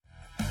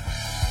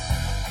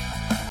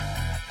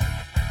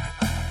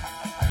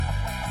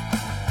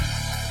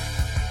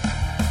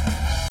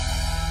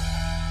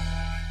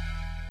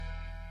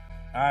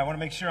All right, I want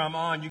to make sure I'm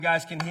on. You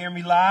guys can hear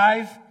me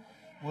live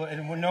with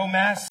no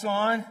masks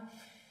on.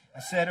 I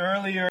said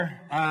earlier,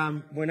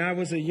 when I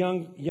was a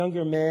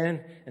younger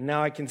man, and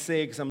now I can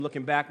say it because I'm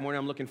looking back more than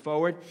I'm looking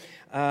forward,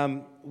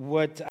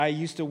 what I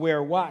used to wear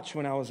a watch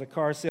when I was a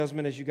car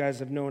salesman. As you guys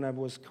have known, I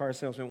was a car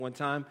salesman one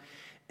time.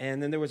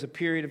 And then there was a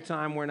period of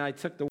time when I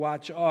took the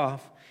watch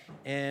off,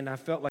 and I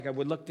felt like I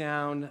would look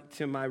down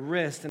to my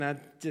wrist, and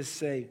I'd just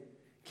say,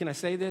 can I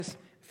say this?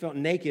 I felt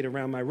naked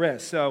around my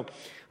wrist. So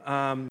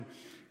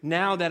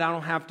now that I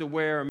don't have to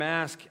wear a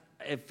mask,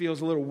 it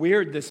feels a little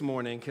weird this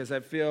morning because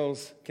it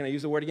feels, can I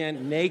use the word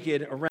again,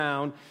 naked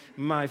around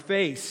my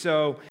face.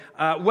 So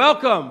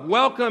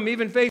welcome,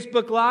 even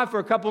Facebook Live for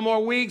a couple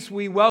more weeks.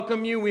 We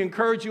welcome you. We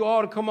encourage you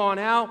all to come on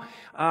out.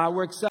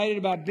 We're excited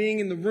about being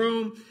in the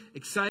room,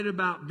 excited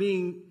about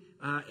being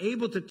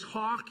able to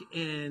talk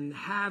and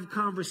have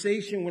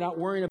conversation without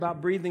worrying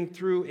about breathing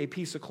through a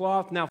piece of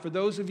cloth. Now, for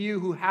those of you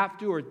who have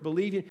to or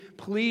believe it,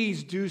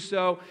 please do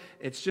so.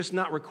 It's just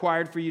not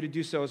required for you to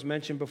do so, as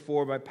mentioned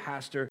before by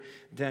Pastor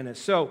Dennis.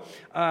 So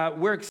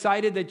we're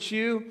excited that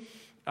you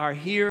are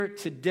here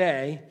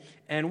today,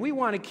 and we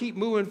want to keep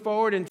moving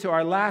forward into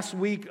our last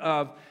week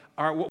of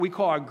our what we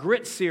call our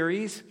Grit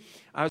series,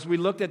 as we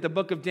looked at the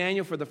book of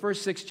Daniel for the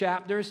first 6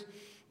 chapters.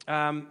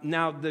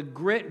 Now, the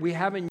grit, we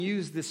haven't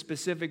used the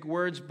specific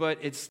words, but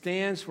it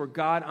stands for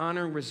God,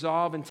 honor,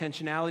 resolve,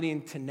 intentionality,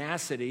 and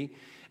tenacity.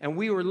 And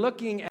we were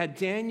looking at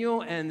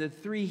Daniel and the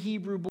 3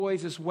 Hebrew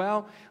boys as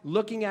well,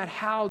 looking at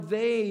how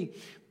they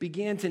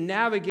began to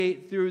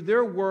navigate through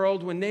their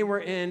world when they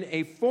were in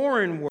a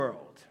foreign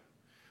world,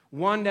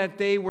 one that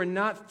they were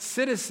not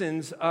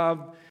citizens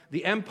of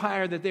the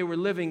empire that they were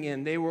living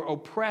in. They were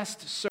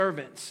oppressed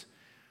servants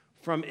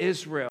from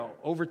Israel,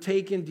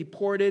 overtaken,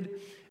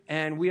 deported.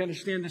 And we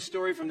understand the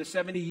story from the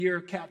 70-year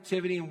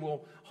captivity, and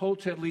we'll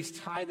hope to at least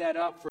tie that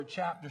up for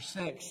chapter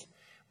 6.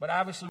 But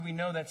obviously we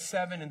know that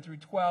 7 and through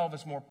 12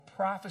 is more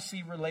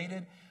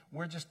prophecy-related.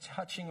 We're just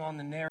touching on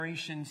the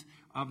narrations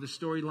of the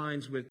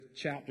storylines with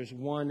chapters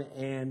 1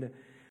 and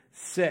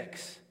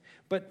 6.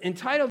 But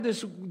entitled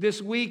this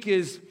week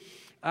is,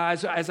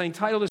 as I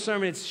entitled the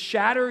sermon, it's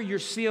Shatter Your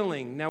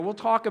Ceiling. Now, we'll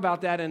talk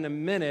about that in a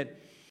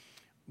minute.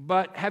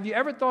 But have you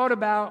ever thought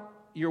about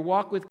your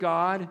walk with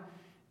God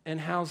and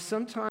how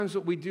sometimes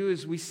what we do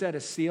is we set a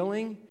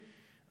ceiling,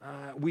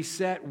 we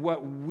set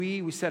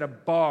a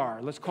bar,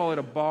 let's call it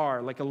a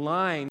bar, like a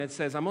line that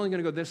says, I'm only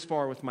going to go this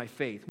far with my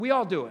faith. We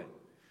all do it.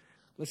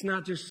 Let's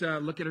not just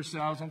look at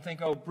ourselves and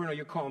think, oh, Bruno,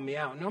 you're calling me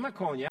out. No, I'm not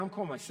calling you out. I'm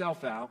calling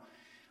myself out.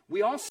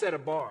 We all set a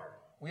bar.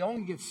 We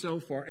only get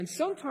so far. And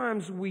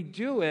sometimes we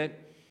do it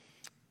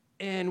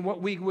in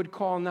what we would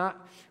call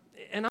not,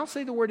 and I'll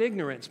say the word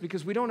ignorance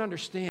because we don't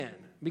understand.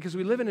 Because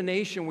we live in a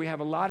nation where we have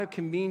a lot of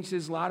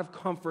conveniences, a lot of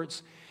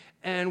comforts,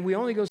 and we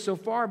only go so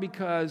far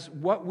because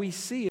what we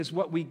see is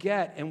what we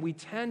get, and we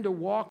tend to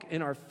walk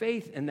in our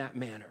faith in that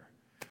manner.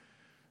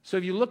 So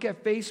if you look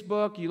at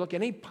Facebook, you look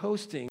at any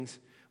postings,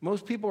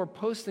 most people are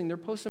posting, they're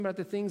posting about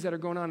the things that are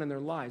going on in their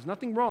lives.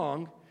 Nothing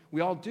wrong,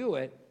 we all do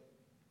it.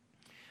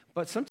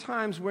 But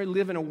sometimes we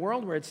live in a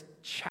world where it's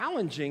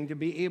challenging to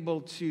be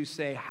able to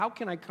say, how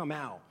can I come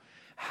out?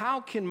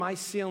 How can my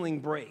ceiling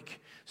break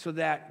so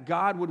that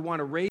God would want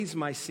to raise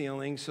my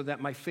ceiling so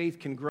that my faith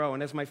can grow?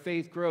 And as my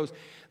faith grows,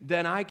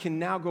 then I can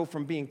now go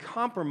from being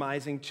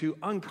compromising to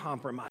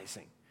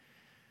uncompromising.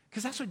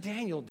 Because that's what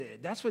Daniel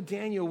did. That's what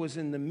Daniel was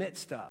in the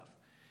midst of.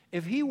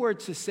 If he were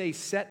to say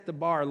set the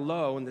bar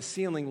low and the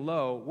ceiling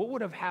low, what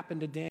would have happened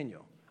to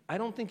Daniel? I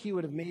don't think he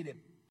would have made it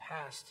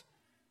past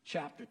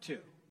chapter 2.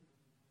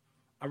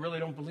 I really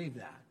don't believe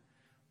that.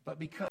 But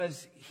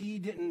because he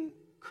didn't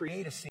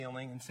create a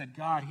ceiling and said,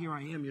 God, here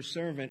I am, your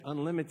servant,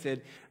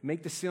 unlimited.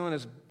 Make the ceiling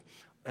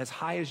as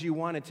high as you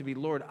want it to be.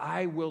 Lord,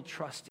 I will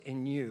trust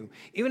in you.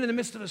 Even in the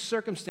midst of the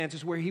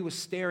circumstances where he was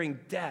staring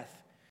death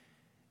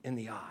in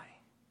the eye,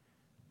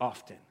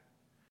 often.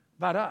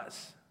 About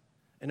us.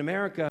 In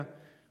America,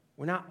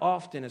 we're not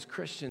often as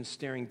Christians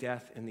staring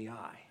death in the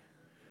eye.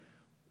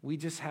 We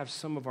just have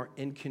some of our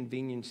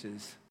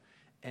inconveniences,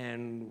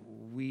 and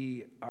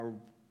we are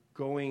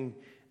going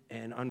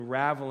and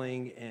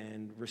unraveling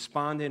and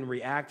responding,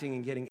 reacting,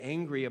 and getting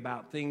angry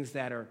about things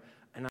that are,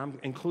 and I'm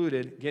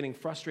included, getting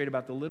frustrated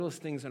about the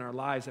littlest things in our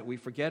lives that we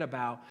forget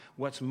about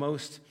what's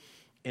most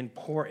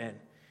important.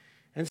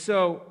 And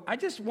so I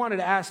just wanted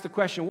to ask the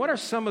question, what are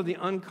some of the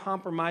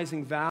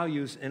uncompromising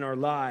values in our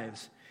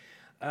lives?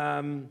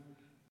 I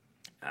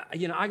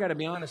got to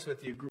be honest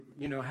with you,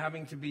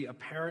 having to be a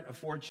parent of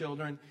 4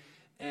 children,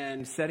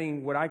 and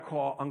setting what I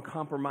call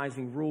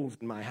uncompromising rules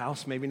in my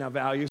house, maybe not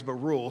values, but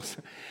rules.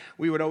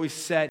 We would always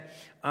set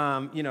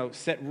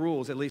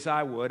rules, at least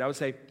I would. I would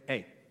say,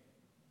 hey,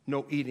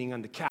 no eating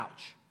on the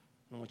couch.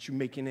 I don't want you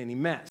making any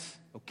mess,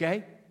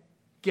 okay?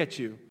 Get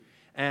you.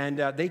 And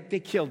they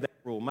killed that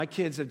rule. My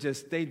kids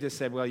they just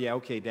said, well, yeah,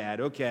 okay, Dad,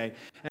 okay.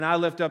 And I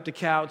lift up the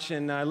couch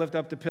and I lift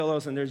up the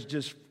pillows and there's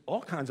just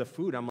all kinds of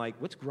food. I'm like,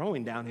 what's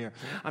growing down here?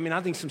 I mean,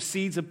 I think some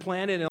seeds have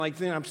planted and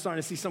then I'm starting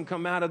to see some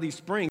come out of these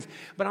springs.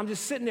 But I'm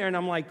just sitting there and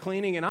I'm like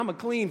cleaning and I'm a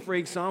clean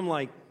freak. So I'm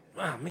like,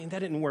 oh, man, that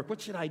didn't work.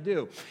 What should I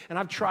do? And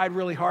I've tried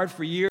really hard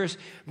for years.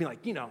 Be like,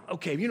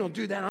 okay, if you don't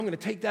do that, I'm going to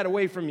take that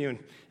away from you. And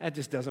that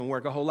just doesn't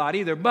work a whole lot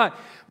either. But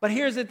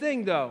here's the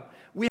thing, though.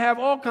 We have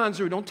all kinds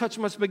of, don't touch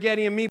my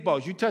spaghetti and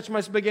meatballs. You touch my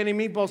spaghetti and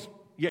meatballs,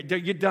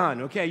 you're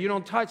done, okay? You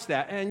don't touch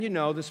that. And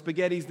the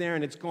spaghetti's there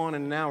and it's gone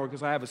in an hour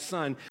because I have a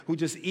son who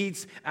just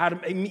eats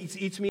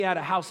me out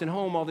of house and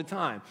home all the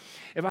time.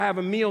 If I have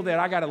a meal there,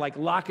 I got to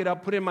lock it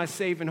up, put it in my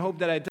safe, and hope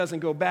that it doesn't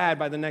go bad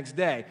by the next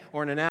day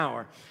or in an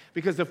hour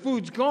because the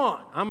food's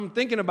gone. I'm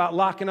thinking about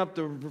locking up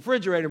the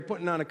refrigerator and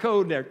putting on a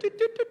code there.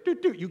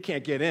 You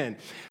can't get in.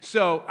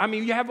 So,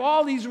 you have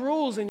all these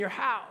rules in your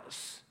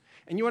house,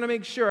 and you want to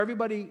make sure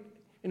everybody,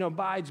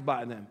 abides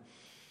by them.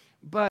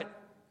 But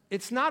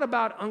it's not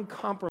about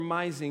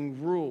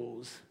uncompromising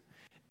rules.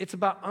 It's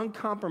about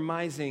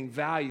uncompromising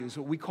values,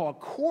 what we call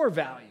core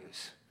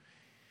values.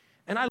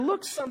 And I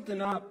looked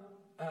something up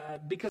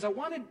because I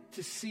wanted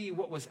to see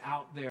what was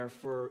out there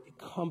for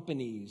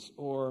companies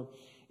or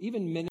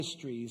even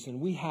ministries,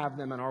 and we have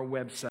them on our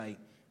website.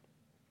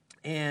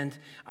 And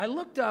I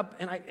looked up,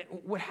 and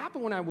what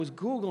happened when I was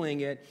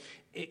Googling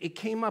it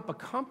came up a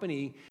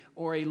company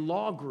or a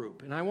law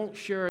group. And I won't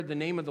share the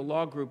name of the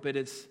law group, but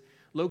it's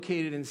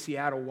located in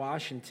Seattle,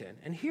 Washington.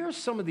 And here are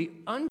some of the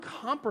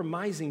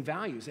uncompromising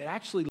values. It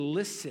actually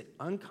lists it,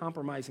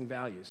 uncompromising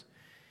values.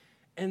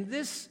 And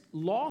this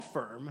law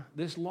firm,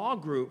 this law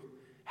group,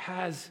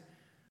 has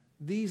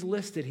these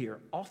listed here.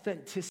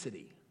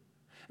 Authenticity.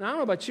 Now, I don't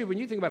know about you, when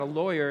you think about a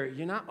lawyer,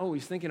 you're not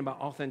always thinking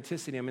about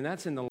authenticity.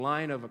 That's in the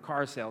line of a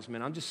car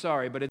salesman. I'm just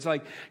sorry, but it's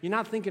like you're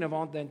not thinking of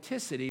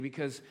authenticity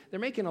because they're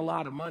making a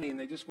lot of money and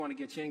they just want to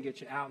get you in,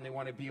 get you out, and they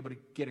want to be able to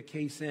get a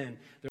case in.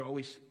 They're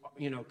always,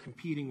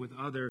 competing with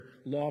other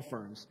law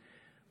firms.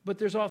 But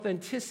there's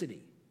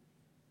authenticity.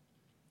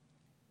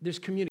 There's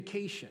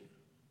communication.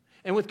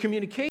 And with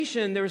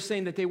communication, they're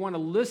saying that they want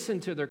to listen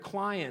to their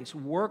clients,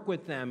 work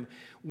with them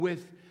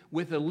with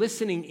a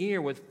listening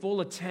ear, with full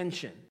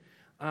attention.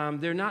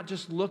 They're not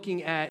just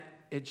looking at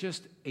it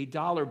just a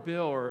dollar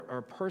bill or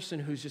a person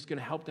who's just going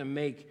to help them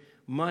make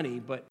money,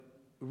 but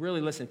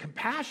really listen.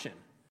 Compassion.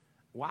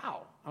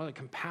 Wow. I like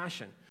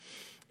compassion.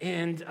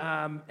 And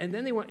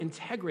then they want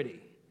integrity.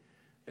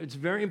 It's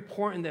very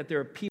important that there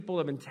are people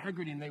of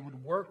integrity and they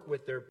would work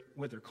with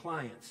their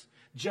clients.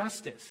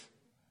 Justice.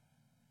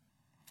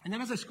 And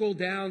then as I scroll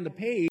down the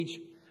page,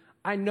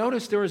 I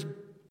noticed there was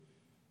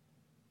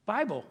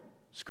Bible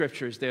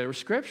scriptures. There were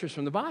scriptures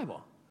from the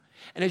Bible.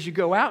 And as you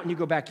go out and you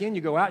go back in,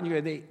 you go out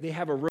and they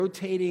have a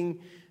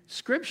rotating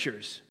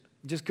scriptures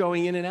just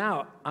going in and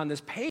out on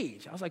this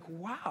page. I was like,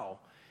 wow,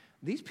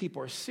 these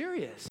people are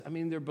serious.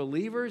 They're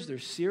believers, they're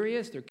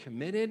serious, they're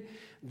committed.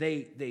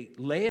 They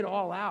lay it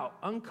all out,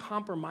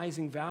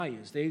 uncompromising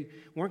values. They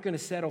weren't going to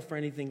settle for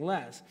anything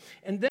less.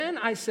 And then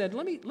I said,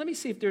 let me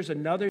see if there's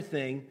another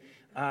thing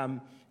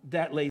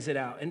that lays it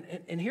out.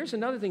 And here's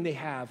another thing they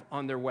have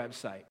on their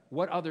website,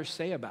 what others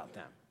say about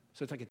them.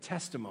 So it's like a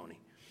testimony.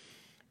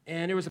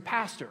 And there was a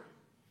pastor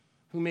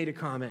who made a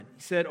comment.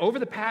 He said, over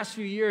the past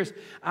few years,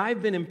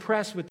 I've been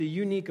impressed with the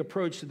unique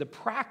approach to the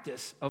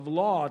practice of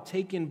law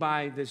taken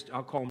by this,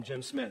 I'll call him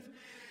Jim Smith.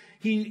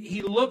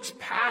 He looks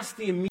past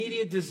the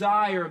immediate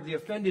desire of the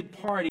offended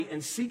party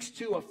and seeks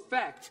to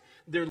affect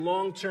their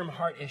long-term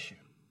heart issue.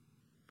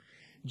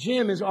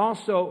 Jim is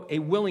also a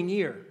willing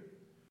ear,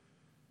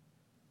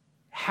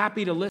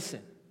 happy to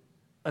listen,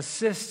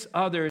 assists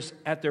others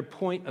at their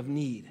point of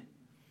need.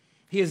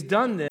 He has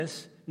done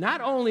this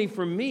not only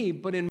for me,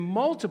 but in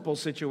multiple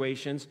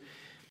situations,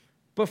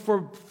 but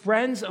for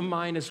friends of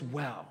mine as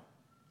well.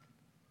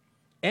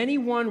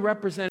 Anyone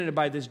represented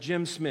by this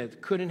Jim Smith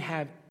couldn't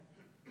have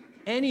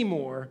any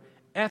more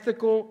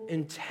ethical,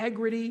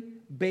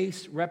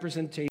 integrity-based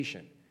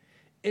representation.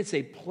 It's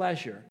a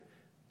pleasure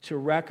to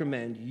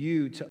recommend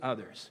you to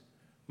others,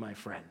 my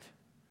friend.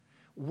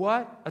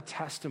 What a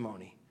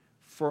testimony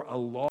for a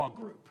law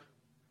group.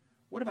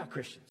 What about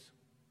Christians?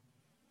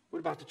 What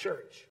about the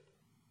church?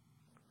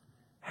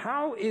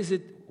 How is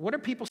it, what are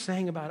people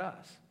saying about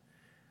us?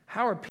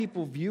 How are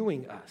people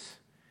viewing us?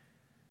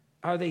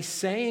 Are they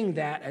saying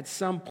that at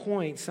some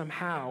point,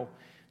 somehow,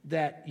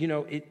 that,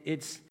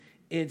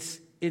 it's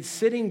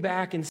sitting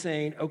back and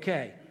saying,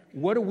 okay,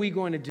 what are we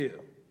going to do?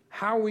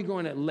 How are we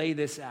going to lay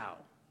this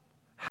out?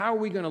 How are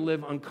we going to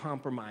live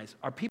uncompromised?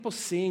 Are people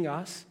seeing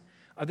us?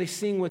 Are they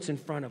seeing what's in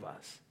front of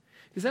us?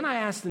 Because then I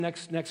ask the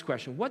next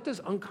question, what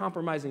does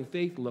uncompromising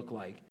faith look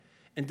like?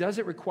 And does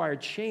it require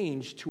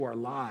change to our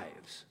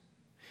lives?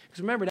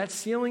 Because remember, that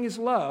ceiling is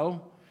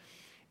low,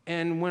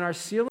 and when our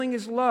ceiling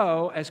is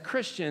low, as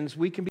Christians,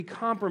 we can be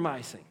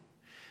compromising.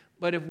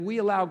 But if we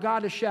allow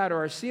God to shatter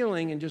our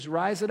ceiling and just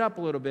rise it up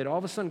a little bit, all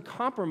of a sudden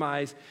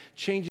compromise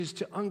changes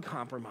to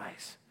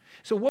uncompromise.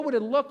 So what would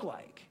it look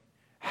like?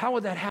 How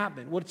would that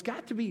happen? Well, it's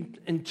got to be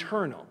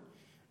internal.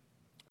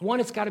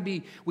 One,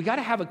 we got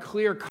to have a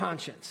clear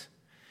conscience.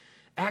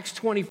 Acts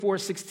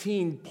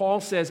 24:16,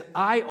 Paul says,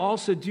 I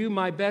also do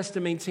my best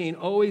to maintain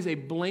always a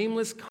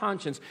blameless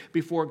conscience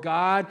before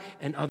God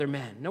and other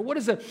men. Now, what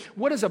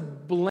does a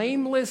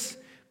blameless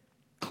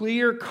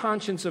clear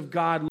conscience of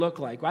God look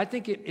like? Well, I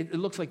think it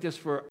looks like this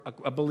for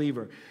a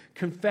believer.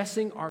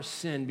 Confessing our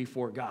sin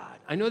before God.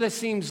 I know that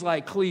seems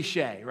like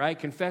cliche, right?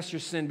 Confess your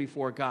sin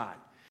before God.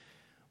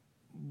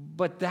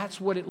 But that's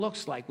what it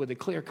looks like with a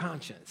clear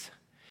conscience.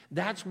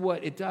 That's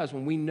what it does.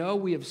 When we know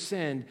we have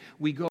sinned,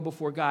 we go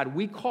before God.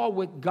 We call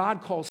what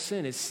God calls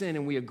sin is sin,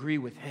 and we agree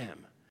with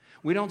him.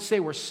 We don't say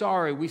we're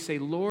sorry. We say,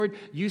 Lord,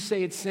 you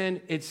say it's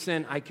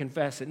sin, I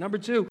confess it. Number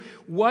two,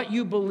 what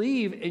you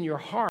believe in your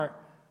heart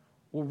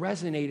will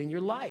resonate in your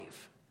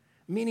life.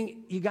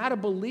 Meaning you got to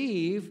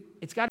believe,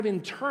 it's got to be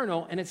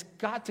internal, and it's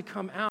got to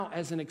come out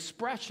as an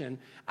expression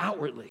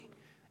outwardly.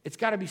 It's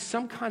got to be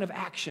some kind of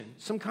action,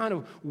 some kind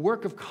of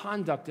work of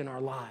conduct in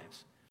our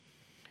lives.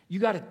 You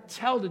got to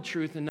tell the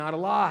truth and not a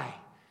lie.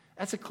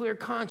 That's a clear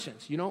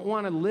conscience. You don't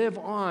want to live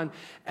on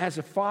as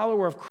a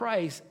follower of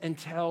Christ and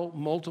tell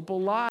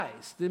multiple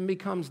lies.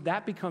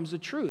 That becomes the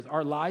truth.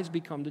 Our lies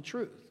become the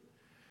truth.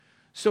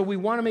 So we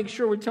want to make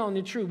sure we're telling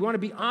the truth. We want to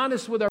be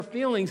honest with our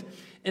feelings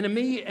and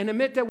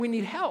admit that we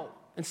need help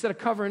instead of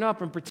covering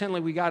up and pretending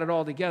like we got it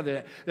all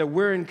together, that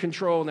we're in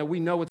control and that we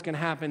know what's going to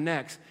happen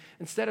next.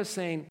 Instead of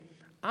saying,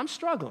 I'm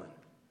struggling,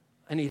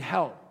 I need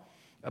help.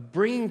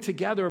 Bringing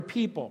together a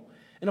people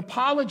and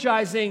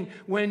apologizing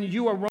when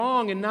you are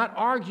wrong and not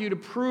argue to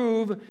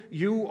prove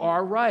you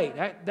are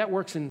right. That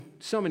works in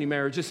so many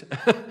marriages.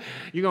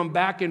 You're going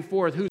back and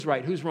forth, who's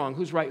right, who's wrong,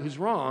 who's right, who's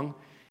wrong.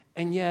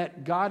 And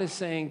yet God is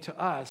saying to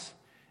us,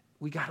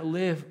 we got to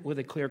live with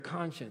a clear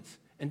conscience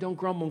and don't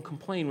grumble and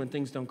complain when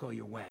things don't go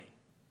your way.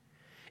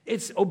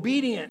 It's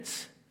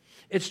obedience.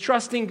 It's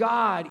trusting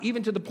God,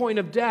 even to the point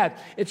of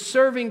death. It's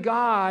serving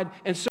God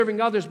and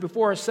serving others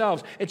before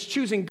ourselves. It's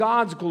choosing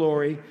God's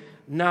glory,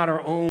 not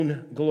our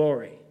own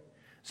glory.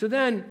 So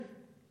then,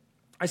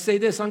 I say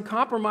this,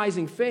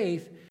 uncompromising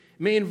faith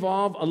may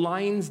involve a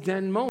lion's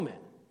den moment,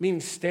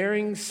 meaning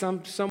staring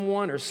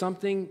someone or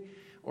something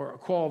or a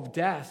call of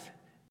death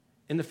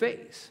in the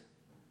face.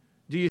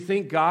 Do you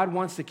think God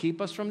wants to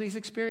keep us from these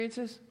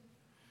experiences?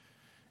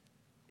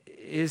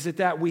 Is it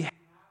that we have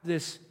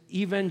this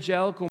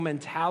evangelical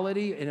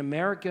mentality in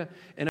America,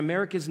 in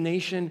America's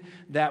nation,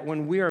 that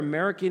when we are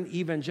American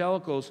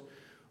evangelicals,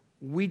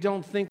 we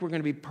don't think we're going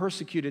to be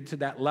persecuted to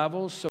that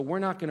level, so we're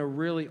not going to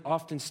really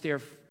often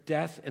stare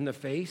death in the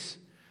face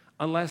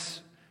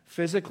unless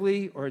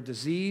physically or a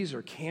disease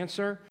or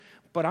cancer.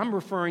 But I'm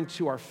referring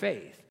to our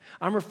faith.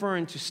 I'm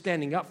referring to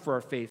standing up for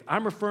our faith.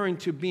 I'm referring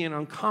to being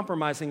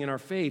uncompromising in our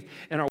faith,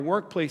 in our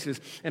workplaces,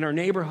 in our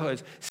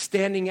neighborhoods,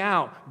 standing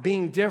out,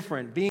 being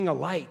different, being a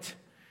light.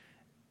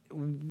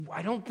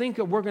 I don't think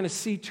that we're going to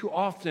see too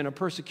often a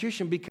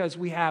persecution because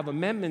we have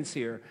amendments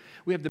here.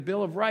 We have the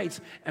Bill of Rights,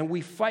 and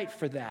we fight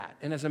for that.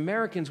 And as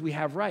Americans, we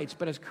have rights.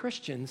 But as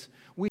Christians,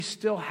 we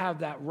still have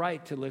that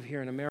right to live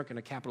here in America in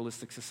a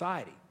capitalistic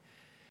society.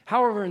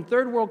 However, in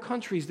third world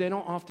countries, they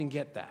don't often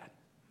get that.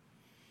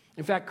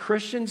 In fact,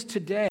 Christians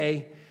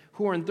today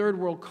who are in third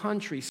world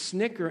countries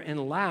snicker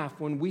and laugh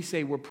when we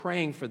say we're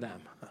praying for them.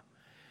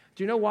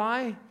 Do you know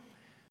why?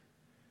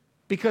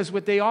 Because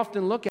what they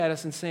often look at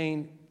us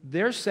and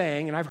they're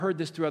saying, and I've heard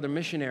this through other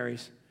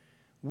missionaries,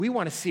 we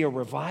want to see a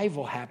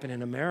revival happen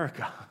in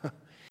America.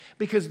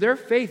 Because their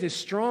faith is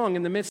strong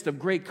in the midst of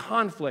great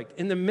conflict,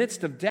 in the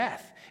midst of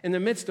death, in the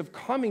midst of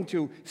coming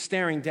to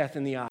staring death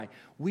in the eye.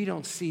 We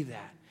don't see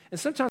that. And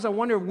sometimes I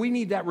wonder if we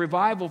need that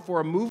revival for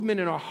a movement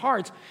in our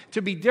hearts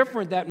to be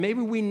different, that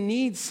maybe we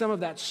need some of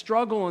that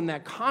struggle and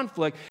that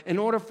conflict in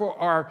order for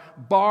our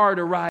bar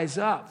to rise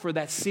up, for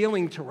that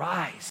ceiling to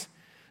rise,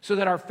 so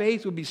that our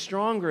faith will be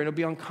stronger and it'll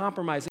be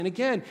uncompromised. And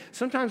again,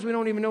 sometimes we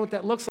don't even know what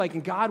that looks like,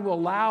 and God will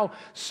allow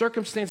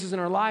circumstances in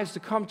our lives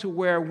to come to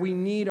where we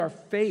need our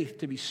faith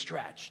to be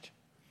stretched.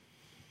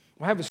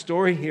 I have a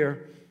story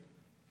here.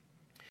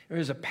 There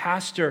is a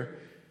pastor,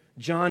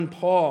 John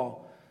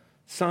Paul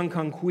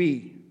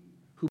Sankankwi,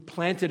 who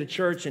planted a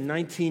church in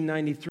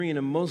 1993 in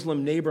a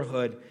Muslim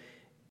neighborhood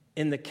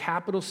in the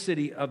capital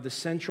city of the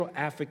Central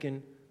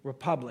African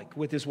Republic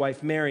with his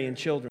wife Mary and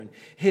children.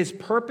 His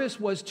purpose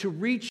was to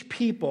reach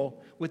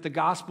people with the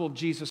gospel of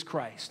Jesus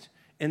Christ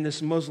in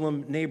this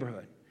Muslim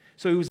neighborhood.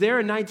 So he was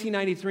there in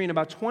 1993, and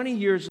about 20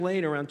 years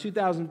later, around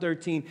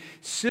 2013,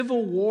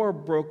 civil war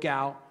broke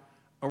out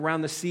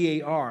around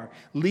the CAR,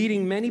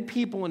 leading many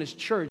people in his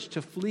church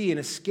to flee and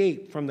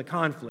escape from the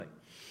conflict.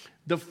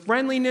 The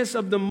friendliness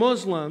of the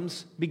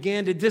Muslims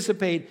began to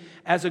dissipate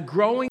as a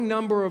growing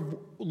number of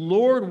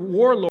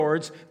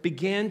warlords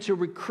began to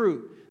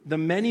recruit the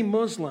many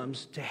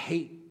Muslims to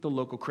hate the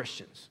local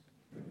Christians.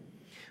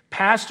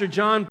 Pastor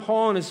John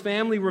Paul and his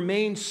family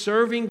remained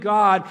serving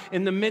God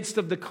in the midst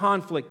of the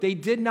conflict. They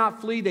did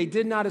not flee. They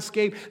did not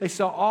escape. They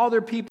saw all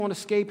their people and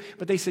escape,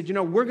 but they said,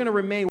 we're going to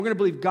remain. We're going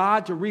to believe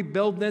God to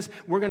rebuild this.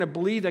 We're going to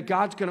believe that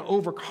God's going to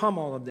overcome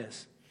all of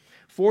this.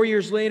 4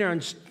 years later,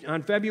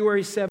 on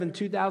February 7,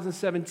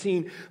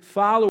 2017,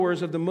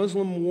 followers of the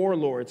Muslim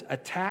warlords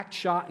attacked,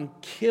 shot, and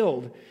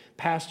killed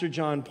Pastor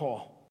John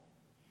Paul.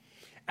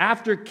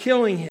 After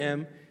killing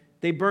him,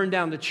 they burned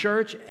down the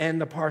church and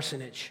the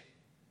parsonage.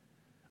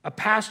 A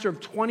pastor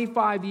of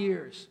 25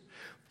 years,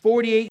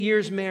 48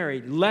 years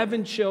married,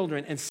 11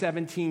 children, and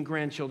 17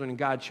 grandchildren, and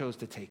God chose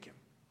to take him.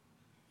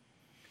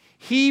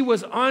 He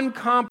was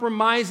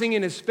uncompromising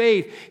in his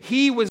faith.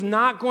 He was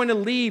not going to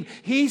leave.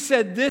 He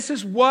said, this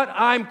is what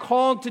I'm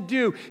called to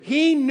do.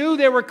 He knew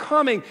they were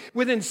coming.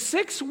 Within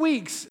 6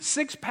 weeks,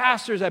 6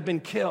 pastors had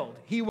been killed.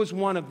 He was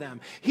one of them.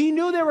 He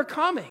knew they were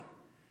coming,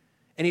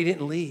 and he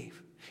didn't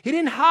leave. He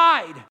didn't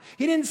hide.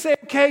 He didn't say,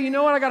 okay, you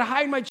know what, I got to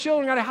hide my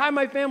children, I got to hide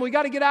my family, we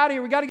got to get out of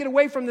here, we got to get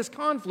away from this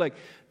conflict.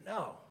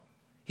 No.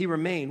 He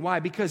remained. Why?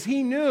 Because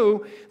he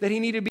knew that he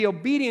needed to be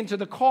obedient to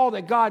the call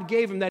that God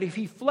gave him, that if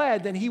he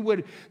fled, then he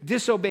would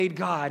disobey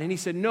God. And he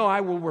said, no, I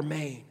will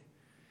remain.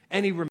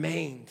 And he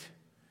remained,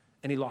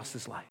 and he lost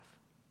his life.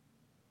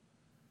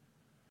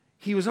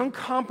 He was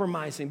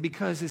uncompromising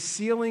because his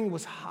ceiling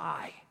was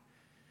high.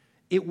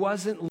 It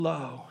wasn't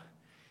low.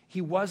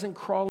 He wasn't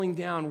crawling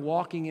down,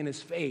 walking in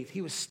his faith.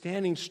 He was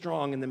standing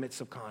strong in the midst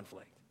of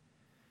conflict.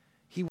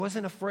 He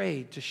wasn't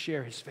afraid to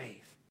share his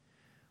faith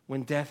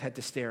when death had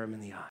to stare him in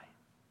the eye.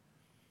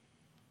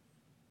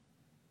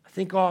 I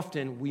think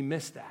often we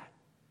miss that.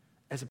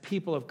 As a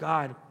people of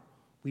God,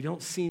 we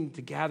don't seem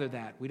to gather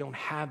that. We don't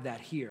have that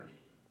here.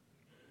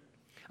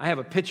 I have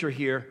a picture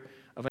here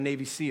of a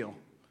Navy SEAL.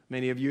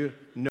 Many of you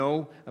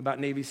know about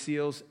Navy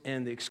SEALs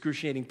and the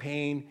excruciating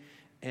pain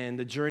and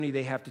the journey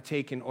they have to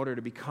take in order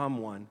to become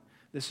one.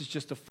 This is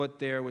just a foot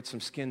there with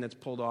some skin that's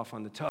pulled off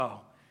on the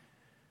toe.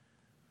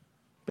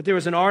 But there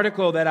was an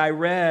article that I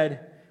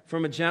read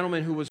from a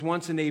gentleman who was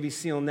once a Navy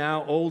SEAL,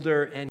 now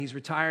older, and he's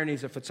retired, and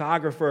he's a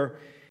photographer.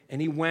 And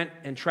he went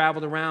and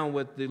traveled around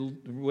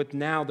with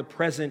now the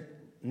present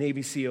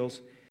Navy SEALs.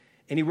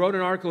 And he wrote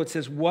an article that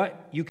says,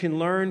 what you can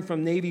learn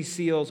from Navy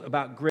SEALs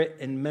about grit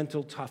and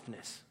mental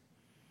toughness.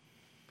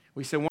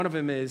 We said one of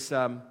them is,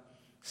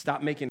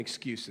 stop making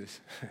excuses.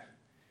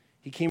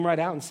 He came right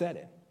out and said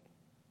it.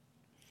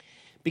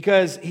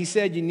 Because he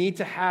said you need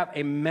to have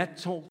a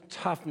mental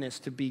toughness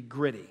to be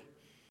gritty.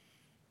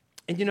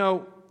 And you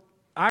know,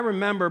 I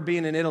remember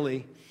being in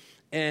Italy,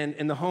 and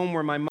in the home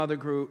where my mother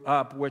grew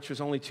up, which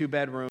was only 2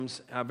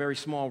 bedrooms, very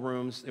small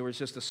rooms, it was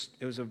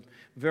a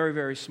very,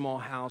 very small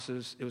house.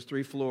 It was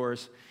 3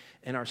 floors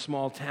in our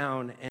small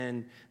town.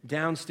 And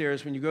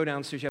downstairs, when you go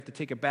downstairs, you have to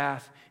take a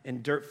bath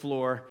in dirt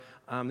floor.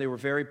 They were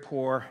very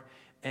poor.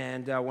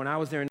 And when I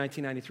was there in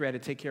 1993, I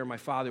had to take care of my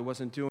father who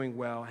wasn't doing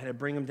well. I had to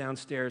bring him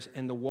downstairs,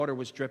 and the water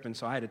was dripping.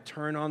 So I had to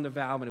turn on the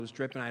valve, and it was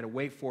dripping. I had to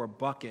wait for a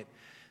bucket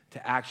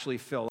to actually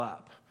fill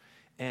up.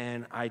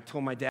 And I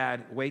told my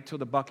dad, wait till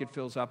the bucket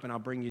fills up and I'll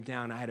bring you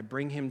down. I had to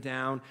bring him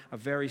down a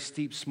very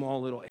steep, small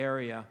little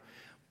area.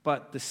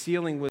 But the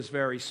ceiling was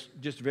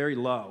just very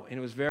low. And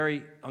it was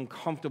very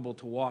uncomfortable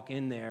to walk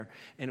in there.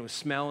 And it was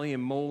smelly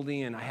and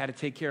moldy. And I had to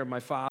take care of my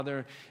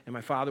father. And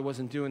my father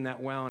wasn't doing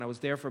that well. And I was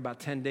there for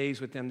about 10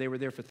 days with them. They were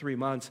there for 3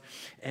 months.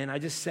 And I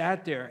just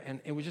sat there. And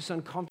it was just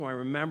uncomfortable. I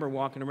remember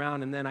walking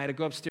around. And then I had to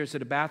go upstairs to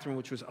the bathroom,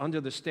 which was under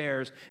the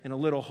stairs in a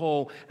little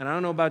hole. And I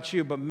don't know about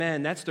you, but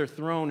men, that's their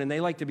throne. And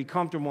they like to be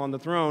comfortable on the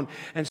throne.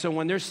 And so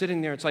when they're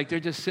sitting there, it's like they're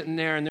just sitting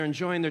there and they're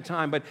enjoying their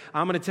time. But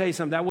I'm going to tell you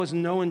something. That was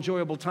no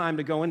enjoyable time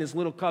to go in this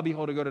little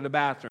cubbyhole to go to the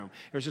bathroom.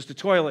 There's just a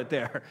toilet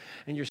there.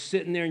 And you're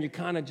sitting there and you're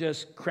kind of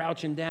just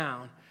crouching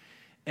down.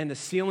 And the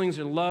ceilings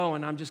are low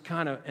and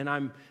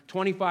I'm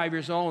 25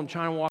 years old and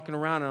trying to walk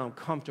around and I'm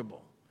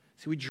comfortable.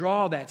 See, we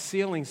draw that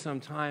ceiling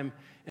sometime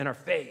in our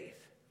faith.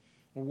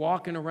 We're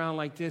walking around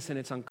like this and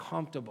it's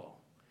uncomfortable.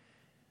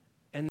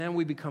 And then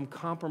we become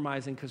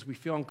compromising because we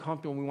feel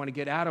uncomfortable and we want to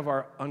get out of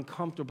our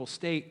uncomfortable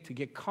state to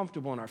get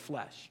comfortable in our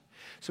flesh.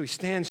 So we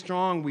stand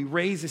strong, we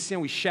raise the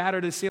ceiling, we shatter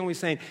the ceiling, we're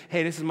saying,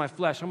 hey, this is my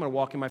flesh. I'm going to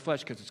walk in my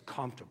flesh because it's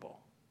comfortable.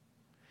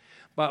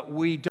 But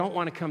we don't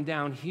want to come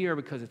down here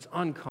because it's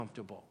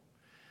uncomfortable.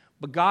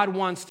 But God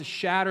wants to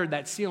shatter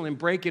that ceiling,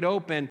 break it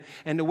open,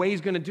 and the way He's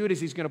going to do it is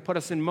He's going to put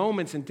us in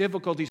moments and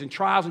difficulties and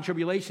trials and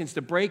tribulations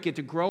to break it,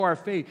 to grow our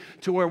faith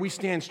to where we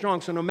stand strong.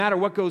 So no matter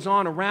what goes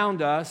on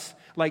around us,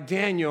 like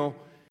Daniel,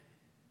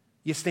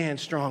 you stand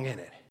strong in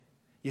it.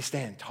 You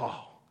stand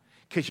tall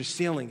because your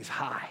ceiling is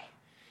high.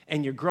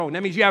 And you're growing.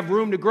 That means you have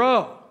room to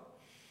grow.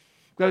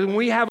 Because when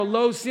we have a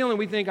low ceiling,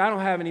 we think, I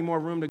don't have any more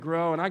room to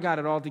grow, and I got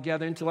it all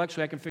together.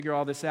 Intellectually, I can figure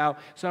all this out,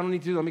 so I don't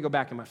need to do it. Let me go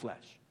back in my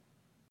flesh.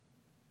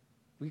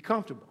 We get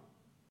comfortable.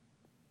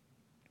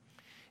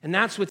 And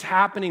that's what's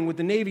happening with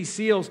the Navy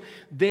SEALs.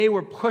 They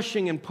were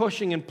pushing and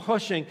pushing and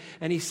pushing,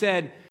 and he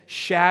said,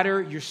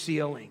 shatter your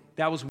ceiling.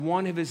 That was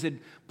one of his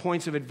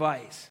points of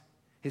advice.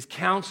 His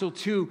counsel,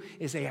 too,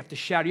 is they have to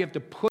shatter. You have to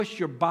push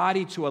your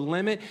body to a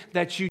limit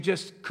that you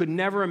just could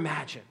never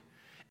imagine.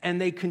 And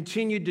they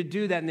continued to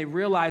do that, and they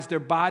realized their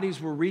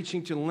bodies were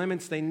reaching to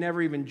limits they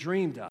never even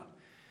dreamed of.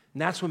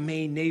 And that's what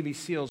made Navy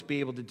SEALs be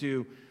able to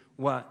do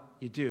what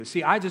you do.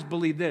 See, I just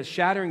believe this.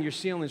 Shattering your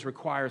ceilings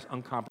requires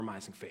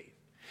uncompromising faith.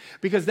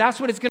 Because that's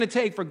what it's going to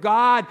take for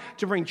God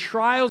to bring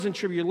trials and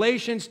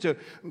tribulations to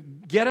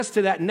get us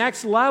to that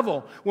next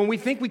level. When we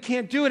think we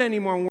can't do it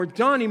anymore, when we're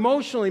done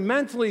emotionally,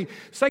 mentally,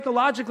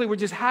 psychologically, we're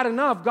just had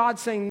enough.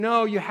 God's saying,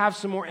 no, you have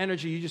some more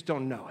energy. You just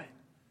don't know it.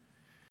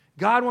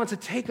 God wants to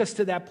take us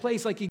to that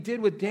place like he did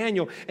with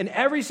Daniel. In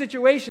every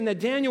situation that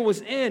Daniel was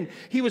in,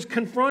 he was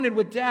confronted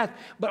with death.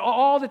 But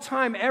all the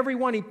time, every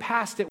one, he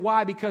passed it.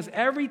 Why? Because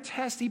every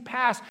test he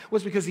passed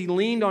was because he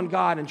leaned on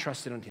God and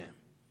trusted on him.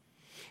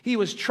 He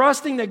was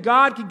trusting that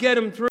God could get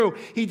him through.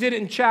 He did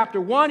it in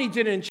chapter 1. He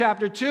did it in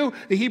chapter 2.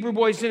 The Hebrew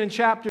boys did it in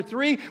chapter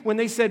 3 when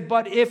they said,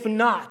 but if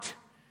not,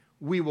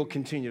 we will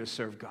continue to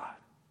serve God.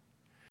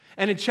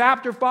 And in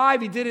chapter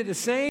 5, he did it the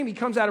same. He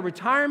comes out of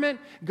retirement.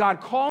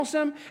 God calls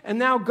him. And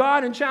now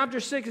God in chapter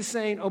 6 is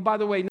saying, oh, by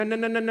the way,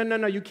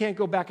 no, you can't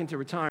go back into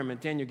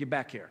retirement. Daniel, get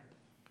back here.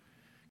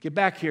 Get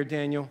back here,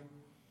 Daniel.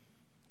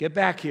 Get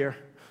back here.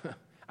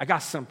 I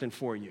got something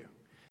for you.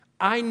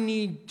 I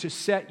need to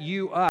set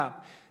you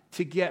up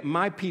to get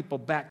my people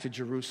back to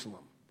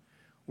Jerusalem.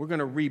 We're going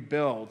to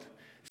rebuild.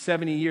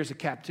 70 years of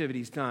captivity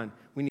is done.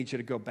 We need you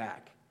to go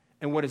back.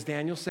 And what does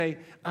Daniel say?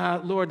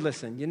 Lord,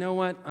 listen, you know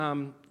what?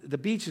 The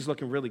beach is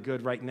looking really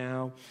good right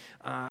now.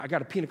 I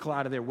got a pina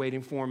colada there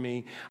waiting for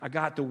me. I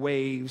got the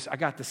waves. I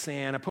got the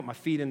sand. I put my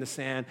feet in the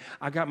sand.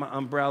 I got my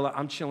umbrella.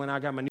 I'm chilling. I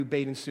got my new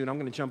bathing suit. I'm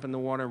going to jump in the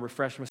water and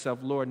refresh myself.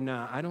 Lord,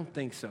 no, I don't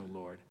think so,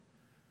 Lord.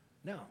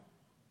 No.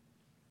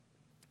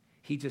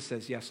 He just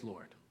says, yes,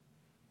 Lord.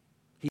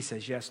 He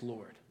says, yes,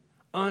 Lord.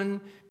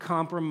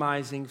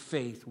 Uncompromising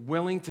faith,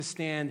 willing to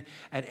stand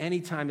at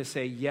any time to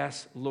say,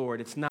 yes,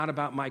 Lord. It's not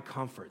about my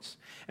comforts.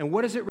 And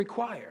what does it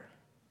require?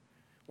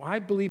 Well, I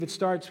believe it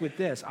starts with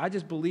this. I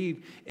just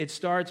believe it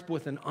starts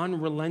with an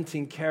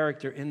unrelenting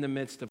character in the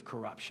midst of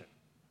corruption.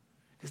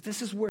 Because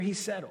this is where he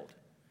settled.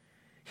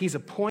 He's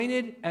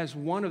appointed as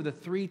one of the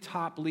 3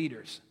 top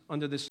leaders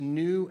under this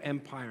new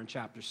empire in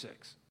chapter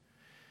 6.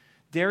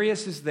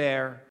 Darius is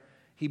there.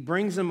 He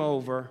brings him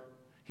over.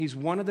 He's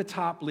one of the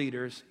top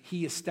leaders.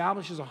 He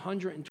establishes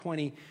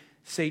 120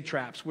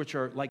 satraps, which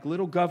are like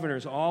little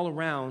governors all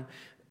around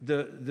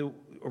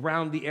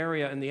around the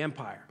area and the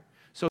empire.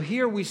 So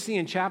here we see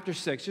in chapter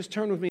 6, just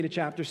turn with me to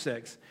chapter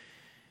 6.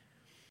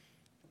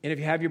 And if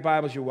you have your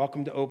Bibles, you're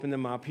welcome to open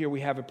them up. Here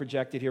we have it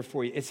projected here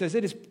for you. It says,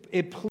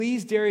 it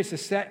pleased Darius to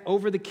set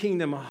over the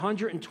kingdom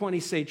 120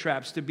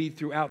 satraps to be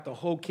throughout the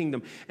whole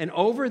kingdom, and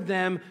over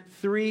them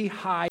 3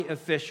 high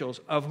officials,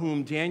 of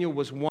whom Daniel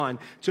was one,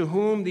 to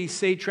whom these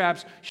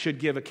satraps should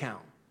give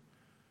account,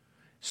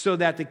 so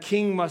that the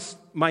king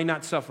might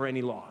not suffer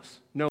any loss.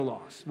 No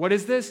loss. What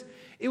is this?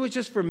 It was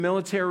just for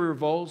military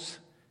revolts,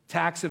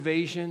 tax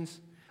evasions.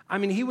 I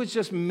mean, he was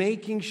just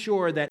making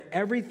sure that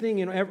everything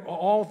and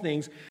all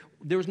things,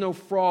 there was no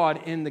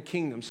fraud in the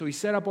kingdom. So he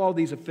set up all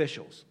these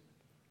officials.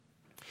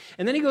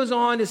 And then he goes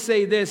on to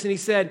say this, and he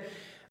said,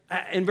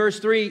 in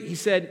verse 3, he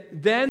said,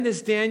 then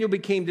this Daniel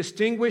became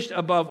distinguished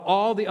above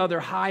all the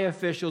other high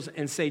officials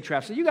and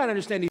satraps. So you got to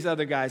understand these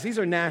other guys. These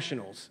are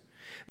nationals.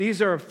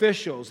 These are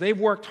officials. They've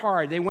worked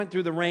hard. They went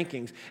through the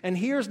rankings. And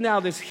here's now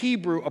this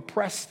Hebrew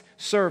oppressed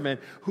servant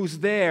who's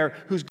there,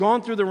 who's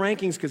gone through the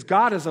rankings because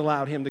God has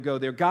allowed him to go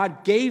there.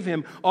 God gave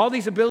him all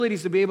these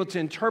abilities to be able to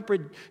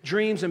interpret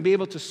dreams and be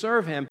able to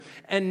serve him.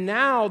 And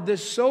now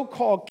this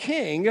so-called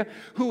king,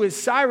 who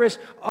is Cyrus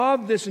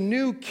of this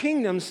new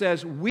kingdom,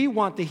 says, we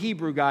want the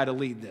Hebrew guy to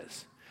lead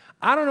this.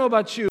 I don't know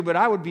about you, but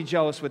I would be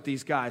jealous with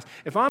these guys.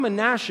 If I'm a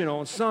national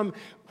and some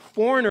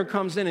foreigner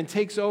comes in and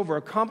takes over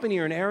a company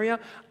or an area,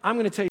 I'm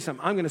going to tell you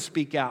something. I'm going to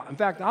speak out. In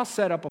fact, I'll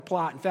set up a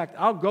plot. In fact,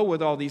 I'll go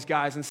with all these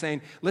guys and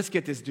saying, let's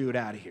get this dude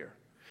out of here.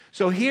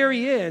 So here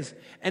he is,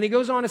 and he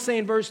goes on to say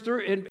in verse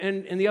 3,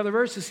 in the other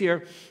verses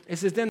here, it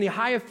says, then the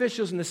high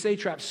officials and the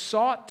satraps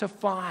sought to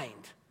find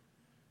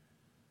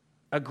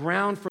a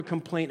ground for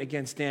complaint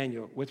against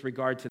Daniel with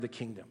regard to the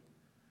kingdom.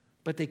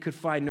 But they could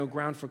find no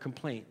ground for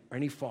complaint or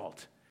any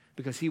fault,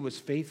 because he was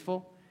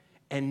faithful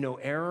and no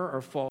error or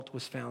fault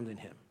was found in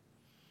him.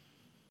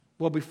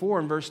 Well, before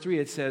in verse 3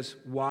 it says,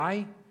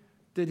 why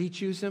did he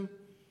choose him?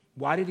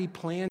 Why did he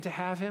plan to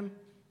have him?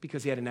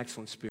 Because he had an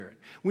excellent spirit.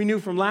 We knew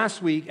from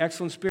last week,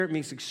 excellent spirit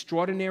means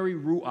extraordinary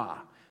ruah,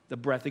 the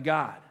breath of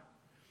God.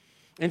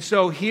 And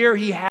so here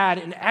he had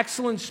an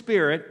excellent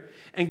spirit,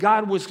 and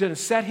God was going to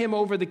set him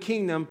over the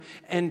kingdom,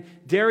 and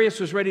Darius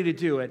was ready to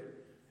do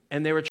it,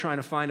 and they were trying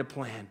to find a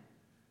plan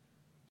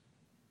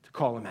to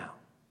call him out.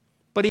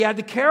 But he had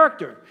the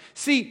character.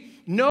 See,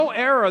 no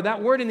error,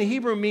 that word in the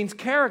Hebrew means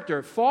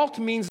character. Fault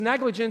means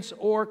negligence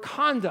or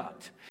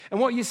conduct. And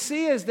what you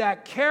see is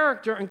that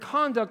character and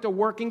conduct are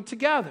working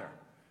together.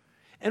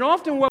 And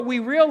often what we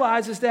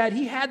realize is that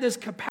he had this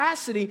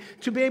capacity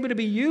to be able to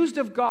be used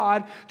of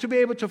God, to be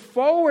able to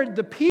forward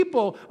the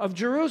people of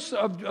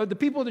Jerusalem, the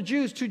people of the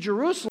Jews to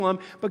Jerusalem,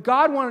 but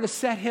God wanted to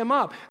set him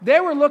up. They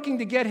were looking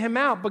to get him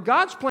out, but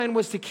God's plan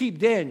was to keep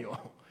Daniel.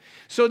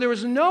 So there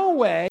was no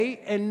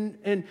way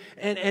and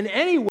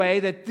any way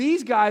that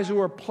these guys who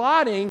were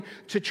plotting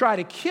to try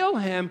to kill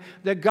him,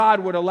 that God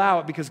would allow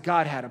it, because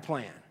God had a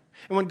plan.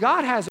 And when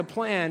God has a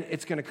plan,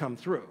 it's going to come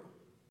through.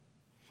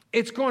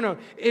 It's going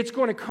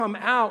to come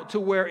out to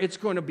where it's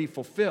going to be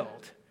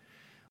fulfilled.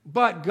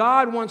 But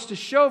God wants to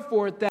show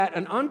forth that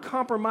an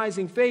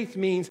uncompromising faith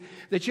means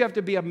that you have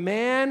to be a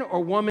man or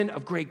woman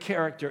of great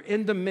character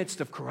in the midst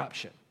of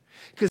corruption.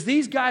 Because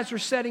these guys were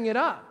setting it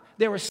up.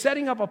 They were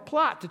setting up a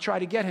plot to try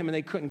to get him, and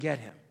they couldn't get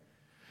him.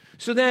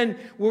 So then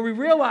what we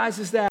realize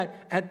is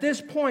that at this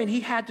point,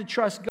 he had to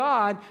trust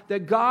God,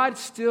 that God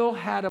still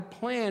had a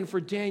plan for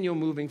Daniel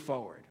moving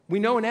forward. We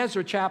know in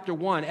Ezra chapter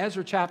 1,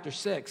 Ezra chapter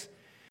 6,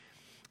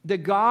 that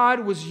God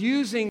was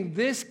using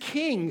this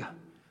king,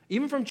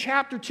 even from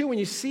chapter 2, when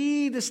you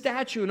see the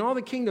statue and all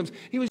the kingdoms,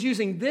 he was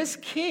using this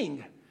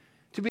king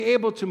to be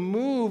able to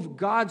move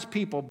God's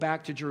people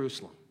back to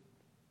Jerusalem.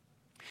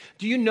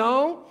 Do you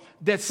know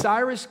that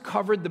Cyrus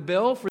covered the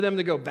bill for them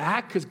to go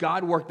back because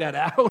God worked that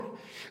out?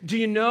 Do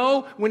you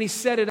know when he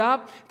set it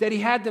up that he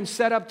had them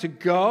set up to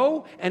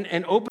go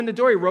and open the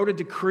door? He wrote a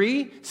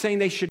decree saying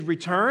they should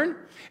return.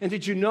 And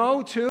did you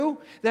know, too,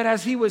 that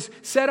as he was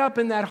set up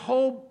in that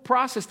whole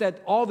process,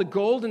 that all the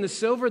gold and the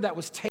silver that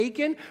was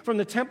taken from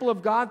the temple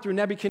of God through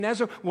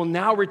Nebuchadnezzar will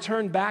now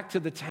return back to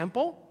the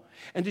temple?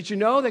 And did you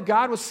know that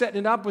God was setting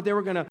it up where they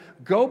were going to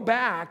go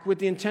back with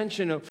the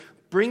intention of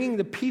bringing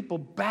the people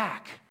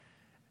back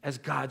as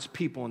God's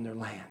people in their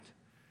land?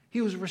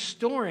 He was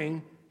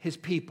restoring his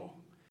people,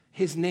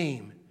 his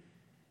name,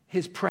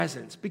 his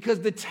presence,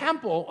 because the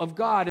temple of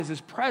God is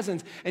his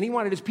presence, and he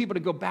wanted his people to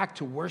go back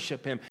to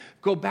worship him,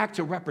 go back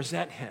to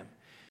represent him.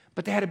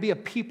 But they had to be a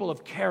people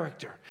of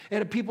character. They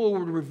had a people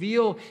who would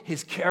reveal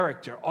his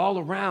character all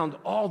around,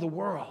 all the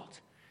world,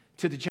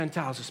 to the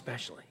Gentiles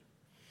especially.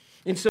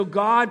 And so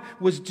God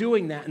was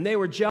doing that, and they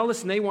were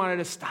jealous, and they wanted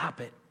to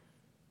stop it.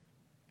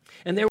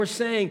 And they were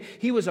saying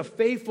he was a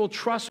faithful,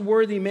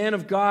 trustworthy man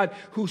of God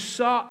who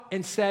saw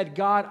and said,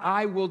 God,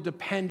 I will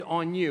depend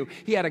on you.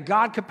 He had a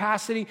God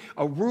capacity,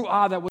 a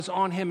ruah that was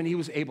on him, and he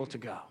was able to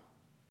go.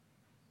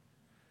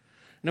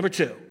 Number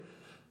 2,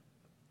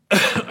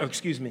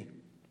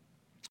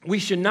 we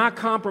should not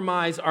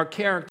compromise our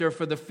character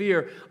for the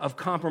fear of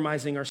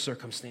compromising our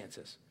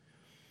circumstances.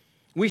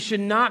 We should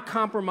not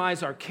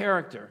compromise our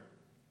character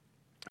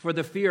for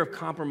the fear of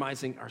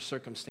compromising our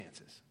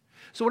circumstances.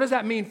 So what does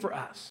that mean for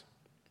us?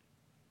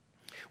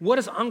 What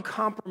does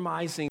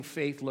uncompromising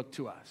faith look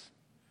to us?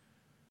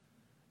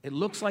 It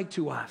looks like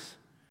to us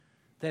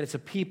that it's a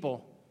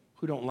people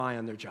who don't lie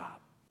on their job,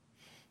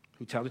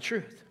 who tell the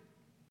truth,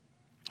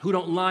 who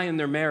don't lie in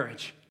their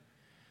marriage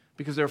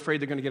because they're afraid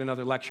they're going to get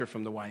another lecture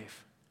from the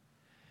wife.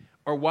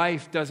 Or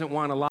wife doesn't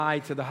want to lie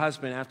to the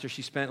husband after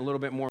she spent a little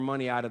bit more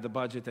money out of the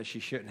budget that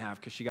she shouldn't have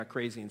because she got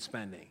crazy in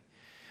spending.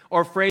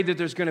 Or afraid that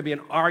there's going to be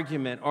an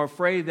argument, or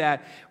afraid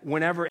that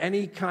whenever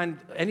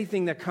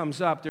anything that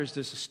comes up, there's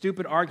this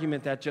stupid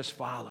argument that just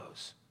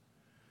follows.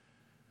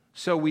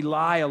 So we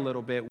lie a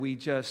little bit. We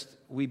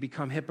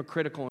become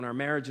hypocritical in our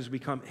marriages, we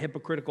become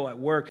hypocritical at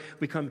work,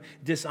 we become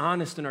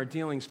dishonest in our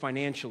dealings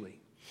financially.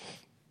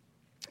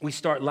 We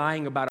start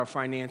lying about our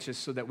finances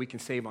so that we can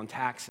save on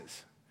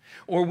taxes.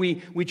 Or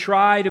we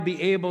try to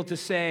be able to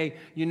say,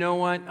 you know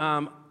what,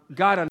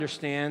 God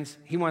understands.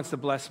 He wants to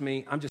bless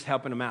me. I'm just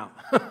helping him out.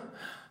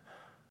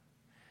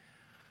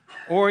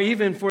 Or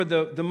even for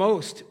the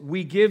most,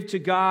 we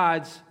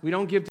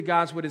don't give to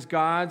God's what is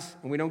God's,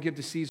 and we don't give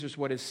to Caesar's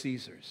what is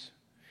Caesar's.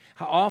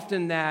 How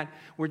often that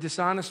we're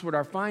dishonest with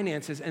our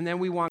finances, and then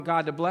we want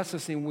God to bless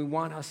us, and we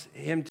want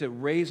him to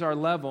raise our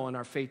level and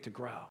our faith to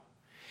grow.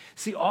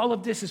 See, all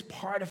of this is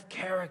part of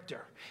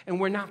character, and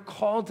we're not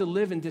called to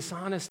live in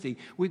dishonesty.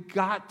 We've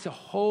got to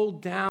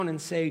hold down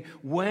and say,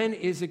 when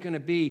is it going to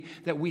be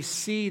that we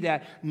see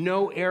that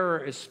no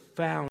error is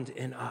found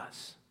in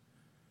us?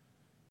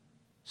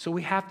 So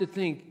we have to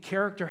think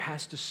character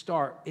has to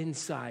start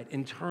inside,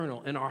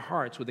 internal, in our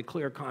hearts with a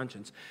clear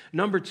conscience.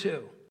 Number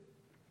 2,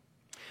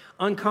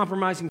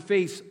 uncompromising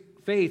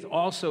faith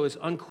also is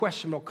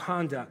unquestionable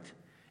conduct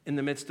in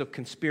the midst of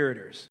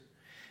conspirators.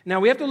 Now,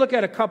 we have to look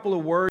at a couple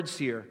of words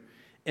here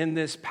in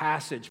this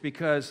passage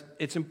because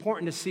it's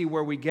important to see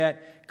where we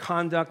get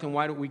conduct and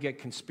why don't we get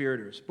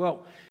conspirators.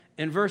 Well,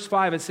 in verse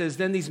 5 it says,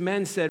 then these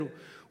men said,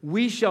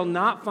 we shall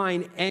not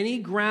find any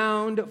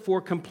ground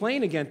for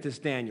complaint against this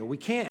Daniel. We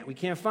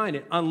can't find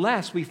it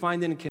unless we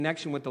find it in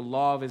connection with the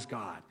law of his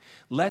God.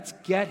 Let's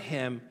get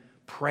him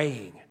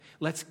praying.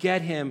 Let's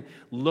get him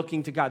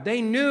looking to God.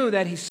 They knew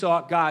that he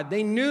sought God.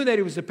 They knew that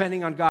he was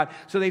depending on God.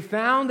 So they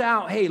found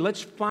out, hey,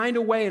 let's find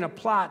a way and a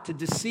plot to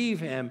deceive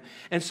him.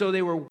 And so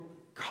they were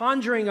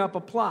conjuring up a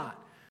plot.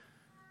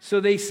 So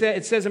it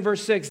says in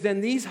verse 6,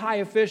 then these high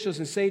officials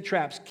and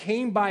satraps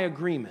came by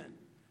agreement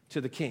to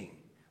the king.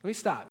 Let me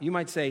stop. You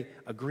might say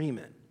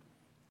agreement.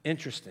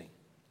 Interesting.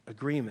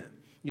 Agreement.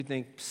 You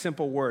think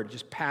simple word,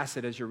 just pass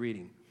it as you're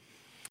reading.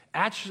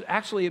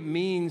 Actually, it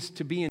means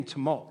to be in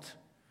tumult,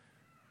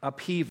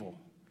 upheaval,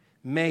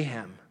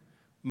 mayhem,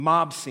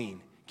 mob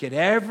scene. Get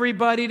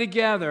everybody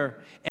together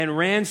and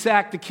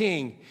ransack the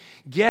king.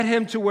 Get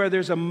him to where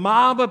there's a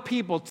mob of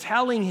people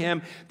telling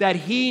him that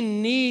he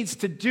needs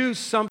to do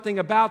something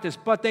about this.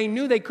 But they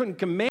knew they couldn't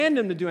command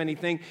him to do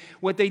anything.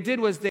 What they did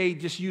was they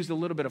just used a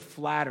little bit of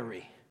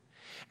flattery.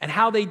 And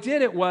how they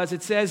did it was,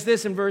 it says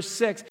this in verse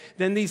 6,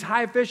 then these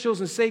high officials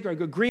and satraps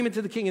agreement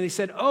to the king, and they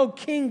said, oh,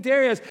 King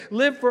Darius,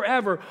 live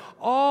forever.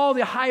 All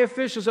the high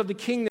officials of the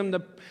kingdom,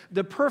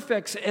 the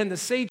prefects and the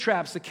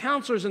satraps, the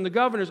counselors and the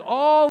governors,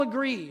 all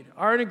agreed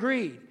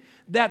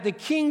that the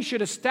king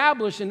should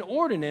establish an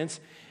ordinance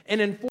and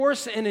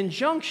enforce an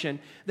injunction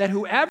that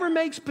whoever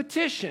makes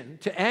petition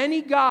to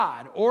any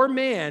god or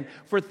man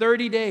for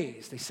 30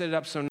 days, they set it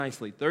up so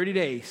nicely, 30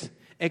 days,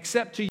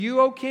 except to you,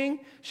 O king,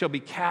 shall be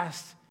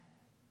cast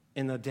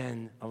in the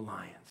den of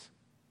lions.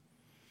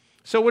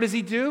 So what does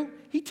he do?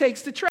 He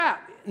takes the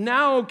trap.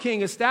 Now, O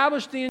king,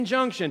 establish the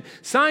injunction,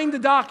 sign the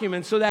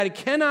document so that it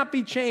cannot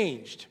be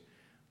changed.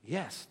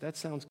 Yes, that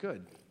sounds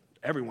good.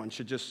 Everyone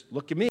should just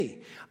look at me.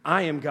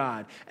 I am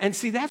God. And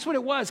see, that's what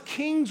it was.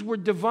 Kings were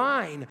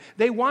divine.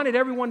 They wanted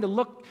everyone to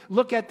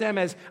look at them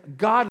as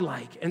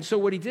godlike. And so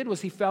what he did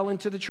was he fell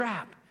into the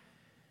trap.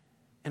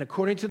 And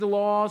according to the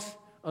laws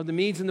of the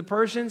Medes and the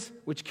Persians,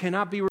 which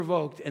cannot be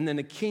revoked, and then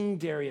the king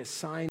Darius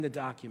signed the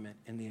document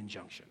and the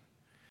injunction.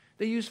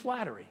 They used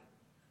flattery.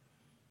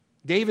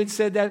 David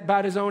said that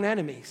about his own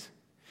enemies.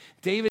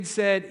 David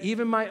said,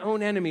 even my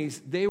own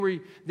enemies, they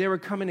were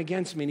coming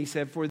against me. And he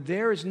said, for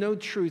there is no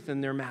truth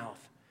in their mouth.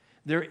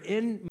 Their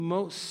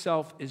inmost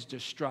self is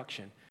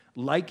destruction.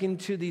 Likened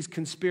to these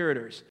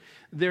conspirators,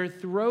 their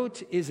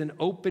throat is an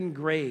open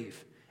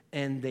grave,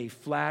 and they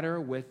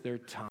flatter with their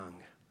tongue.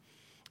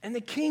 And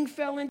the king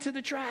fell into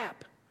the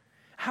trap.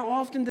 How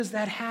often does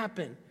that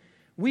happen?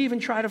 We even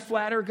try to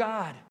flatter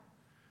God.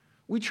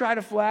 We try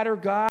to flatter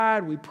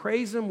God. We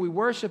praise him. We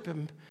worship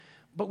him.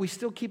 But we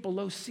still keep a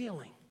low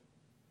ceiling.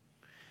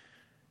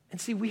 And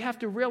see, we have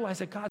to realize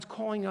that God's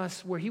calling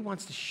us where he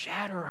wants to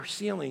shatter our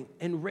ceiling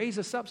and raise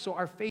us up so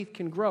our faith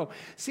can grow.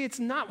 See, it's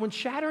not, when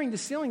shattering the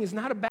ceiling is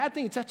not a bad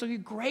thing. It's actually a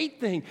great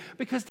thing,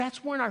 because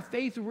that's when our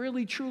faith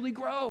really, truly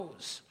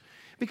grows.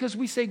 Because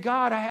we say,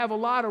 God, I have a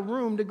lot of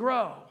room to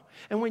grow.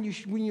 And when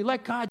you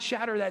let God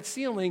shatter that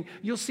ceiling,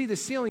 you'll see the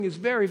ceiling is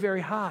very,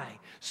 very high.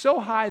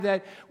 So high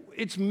that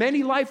it's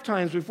many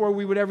lifetimes before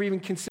we would ever even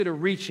consider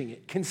reaching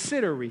it.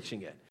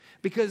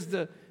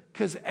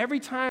 Because every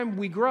time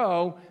we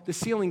grow, the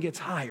ceiling gets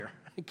higher.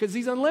 Because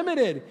he's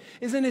unlimited.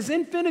 Is in his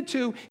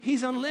infinitude,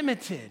 he's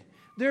unlimited.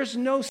 There's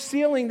no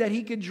ceiling that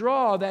he could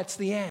draw that's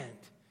the end.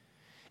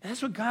 And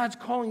that's what God's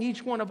calling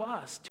each one of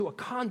us to, a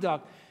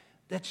conduct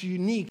that's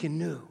unique and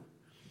new.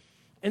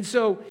 And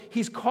so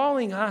he's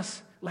calling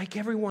us, like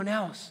everyone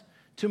else,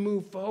 to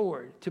move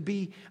forward, to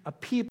be a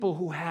people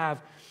who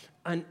have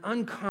an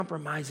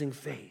uncompromising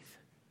faith.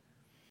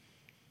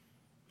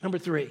 Number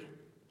 3.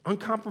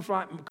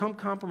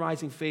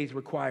 Uncompromising faith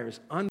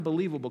requires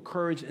unbelievable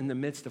courage in the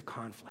midst of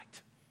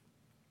conflict.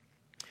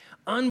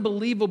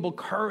 Unbelievable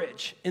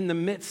courage in the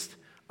midst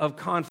of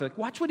conflict.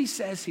 Watch what he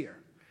says here.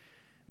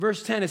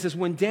 Verse 10, it says,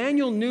 when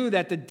Daniel knew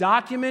that the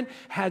document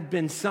had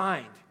been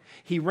signed,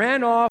 he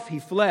ran off, he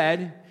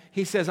fled.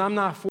 He says, I'm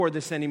not for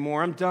this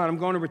anymore. I'm done. I'm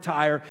going to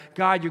retire.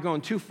 God, you're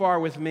going too far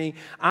with me.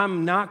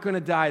 I'm not going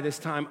to die this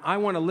time. I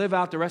want to live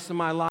out the rest of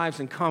my lives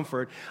in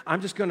comfort.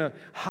 I'm just going to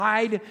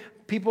hide.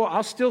 People,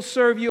 I'll still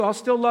serve you. I'll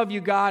still love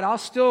you, God. I'll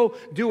still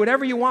do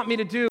whatever you want me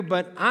to do,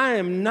 but I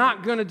am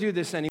not going to do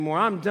this anymore.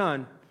 I'm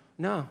done.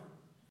 No,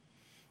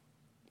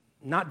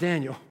 not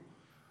Daniel.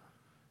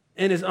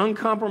 In his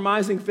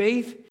uncompromising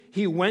faith,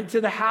 he went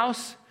to the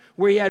house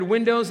where he had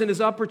windows in his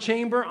upper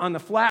chamber on the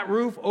flat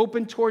roof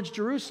open towards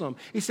Jerusalem.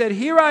 He said,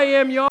 here I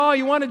am, y'all.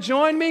 You want to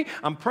join me?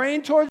 I'm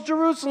praying towards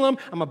Jerusalem.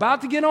 I'm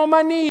about to get on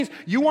my knees.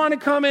 You want to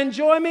come and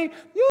join me?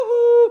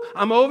 Yoo-hoo!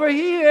 I'm over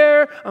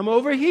here. I'm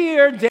over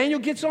here. Daniel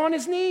gets on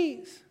his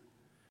knees.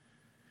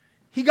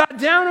 He got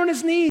down on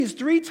his knees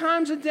 3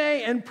 times a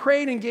day and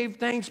prayed and gave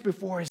thanks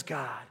before his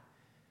God,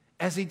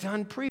 as he'd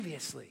done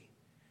previously.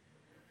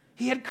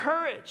 He had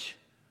courage,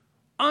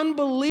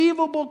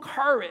 unbelievable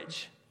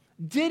courage.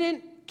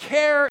 Didn't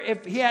care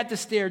if he had to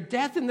stare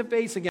death in the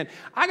face again.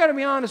 I got to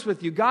be honest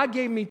with you. God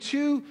gave me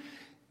 2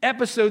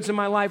 episodes in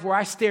my life where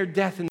I stared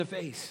death in the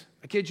face.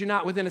 I kid you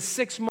not, within a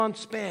 6-month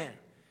span.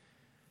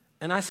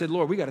 And I said,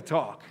 Lord, we got to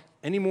talk.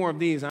 Any more of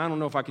these, I don't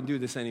know if I can do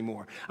this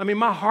anymore. I mean,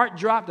 my heart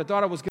dropped. I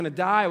thought I was going to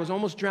die. I was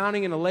almost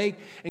drowning in a lake.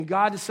 And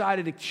God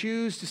decided to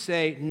choose to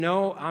say,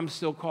 no, I'm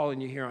still calling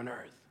you here on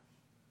earth.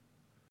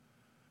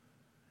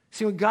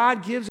 See, when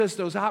God gives us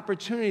those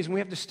opportunities and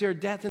we have to stare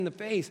death in the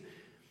face,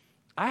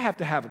 I have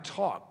to have a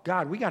talk.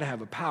 God, we got to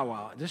have a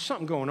powwow. There's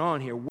something going on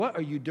here. What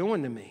are you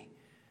doing to me?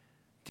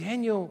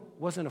 Daniel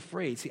wasn't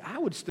afraid. See, I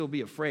would still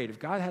be afraid. If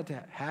God had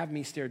to have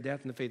me stare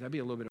death in the face, I'd be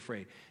a little bit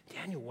afraid.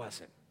 Daniel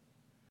wasn't.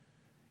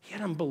 He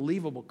had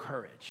unbelievable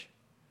courage.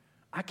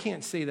 I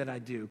can't say that I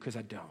do, because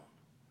I don't.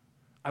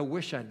 I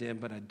wish I did,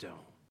 but I don't.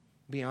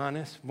 Be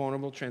honest,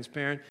 vulnerable,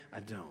 transparent,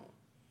 I don't.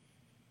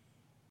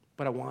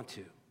 But I want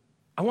to.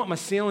 I want my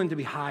ceiling to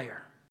be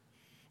higher.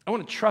 I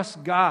want to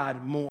trust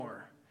God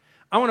more.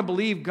 I want to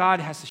believe God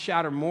has to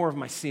shatter more of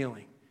my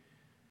ceiling,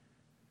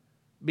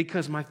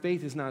 because my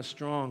faith is not as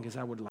strong as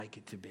I would like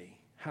it to be.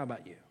 How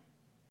about you?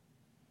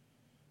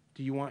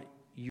 Do you want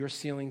your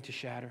ceiling to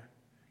shatter?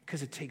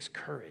 Because it takes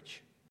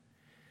courage.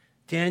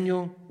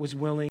 Daniel was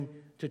willing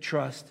to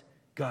trust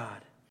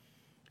God.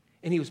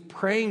 And he was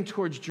praying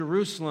towards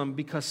Jerusalem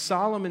because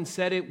Solomon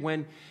said it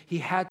when he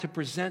had to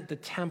present the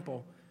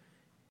temple.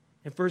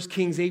 In 1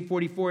 Kings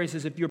 8:44, he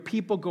says, if your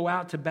people go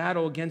out to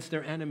battle against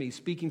their enemies,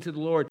 speaking to the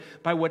Lord,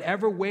 by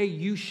whatever way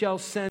you shall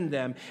send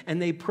them,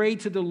 and they pray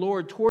to the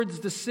Lord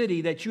towards the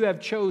city that you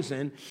have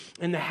chosen,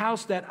 and the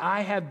house that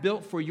I have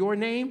built for your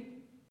name,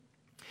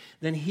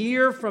 then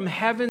hear from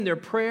heaven their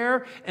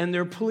prayer and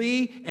their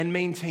plea and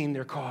maintain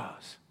their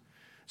cause.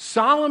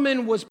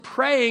 Solomon was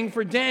praying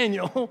for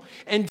Daniel,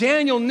 and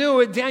Daniel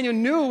knew it. Daniel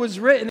knew it was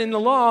written in the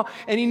law,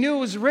 and he knew it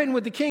was written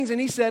with the kings, and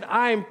he said,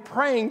 I am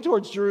praying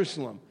towards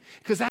Jerusalem.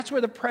 Because that's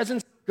where the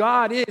presence of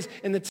God is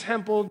in the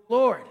temple of the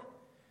Lord.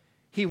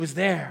 He was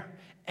there,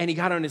 and he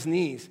got on his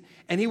knees,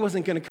 and he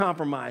wasn't going to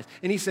compromise.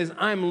 And he says,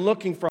 I'm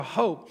looking for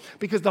hope,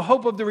 because the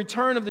hope of the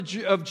return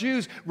of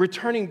Jews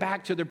returning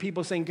back to their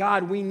people, saying,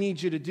 God, we need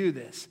you to do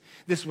this.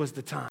 This was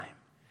the time.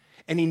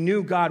 And he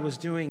knew God was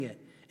doing it,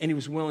 and he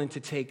was willing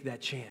to take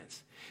that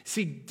chance.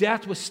 See,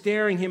 death was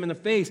staring him in the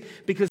face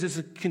because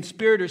his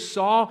conspirators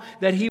saw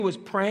that he was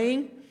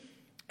praying,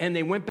 and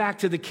they went back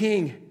to the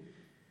king.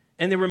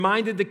 And they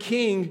reminded the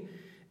king,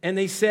 and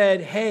they said,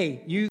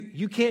 hey,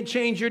 you can't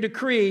change your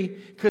decree,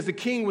 because the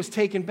king was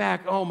taken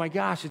back. Oh my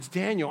gosh, it's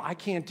Daniel. I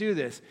can't do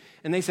this.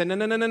 And they said,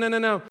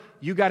 no.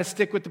 You got to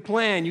stick with the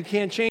plan. You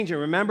can't change it.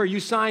 Remember, you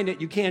signed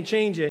it. You can't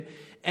change it.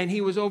 And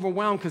he was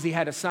overwhelmed because he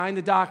had to sign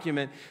the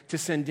document to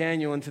send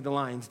Daniel into the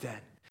lion's den.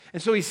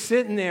 And so he's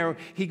sitting there.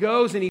 He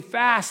goes and he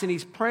fasts and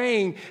he's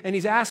praying and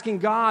he's asking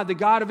God, the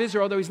God of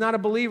Israel, although he's not a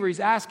believer,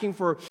 he's asking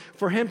for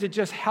him to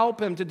just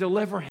help him, to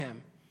deliver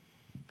him.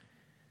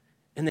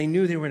 And they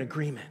knew they were in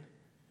agreement.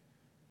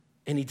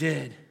 And he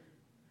did.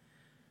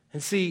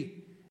 And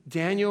see,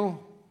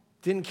 Daniel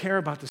didn't care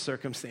about the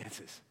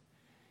circumstances.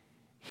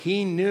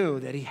 He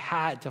knew that he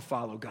had to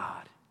follow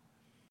God.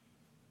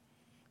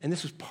 And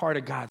this was part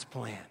of God's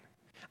plan.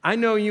 I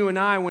know you and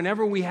I,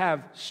 whenever we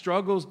have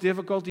struggles,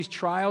 difficulties,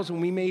 trials, and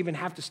we may even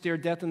have to stare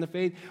death in the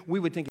face, we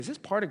would think, is this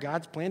part of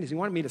God's plan? Does he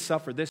want me to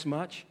suffer this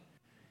much?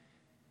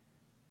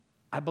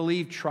 I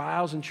believe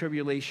trials and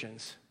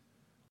tribulations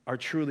are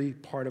truly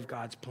part of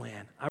God's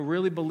plan. I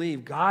really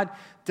believe God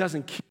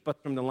doesn't keep us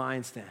from the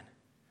lion's den.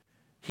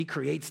 He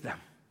creates them.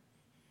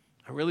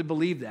 I really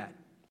believe that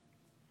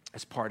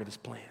as part of his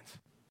plans.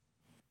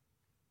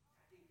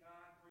 I think God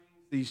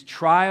brings these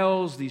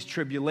trials, these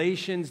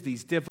tribulations,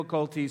 these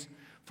difficulties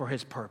for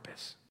his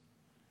purpose.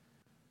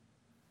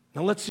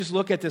 Now let's just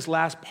look at this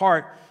last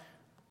part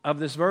of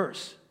this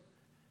verse,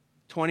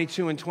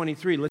 22 and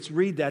 23. Let's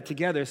read that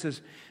together. It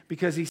says,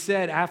 because he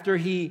said after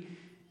he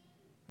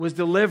was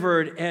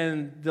delivered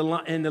and the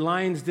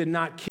lions did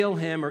not kill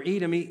him or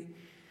eat him,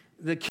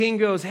 the king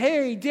goes,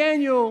 hey,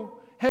 Daniel,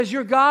 has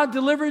your God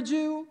delivered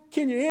you?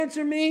 Can you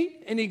answer me?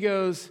 And he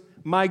goes,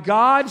 my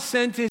God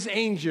sent his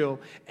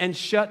angel and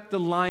shut the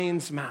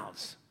lions'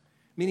 mouths.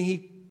 Meaning he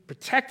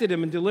protected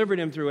him and delivered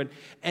him through it.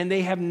 And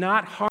they have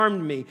not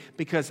harmed me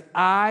because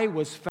I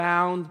was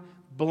found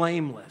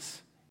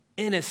blameless,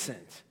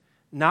 innocent,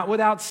 not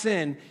without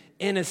sin,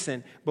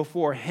 innocent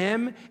before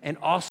him and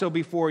also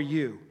before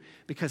you.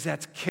 Because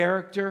that's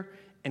character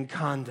and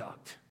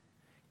conduct.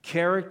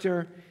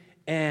 Character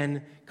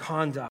and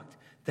conduct.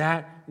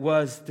 That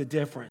was the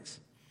difference.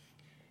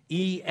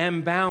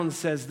 E.M. Bounds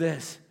says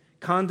this,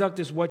 conduct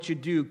is what you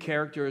do,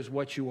 character is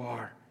what you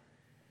are.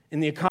 In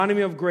the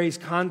economy of grace,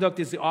 conduct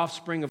is the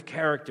offspring of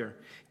character.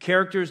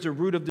 Character is the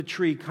root of the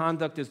tree,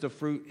 conduct is the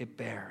fruit it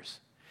bears.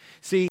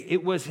 See,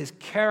 it was his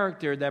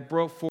character that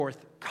brought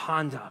forth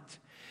conduct.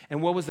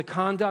 And what was the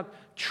conduct?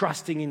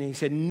 Trusting in him. He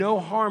said, no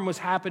harm was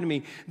happened to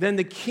me. Then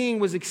the king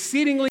was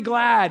exceedingly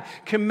glad,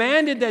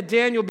 commanded that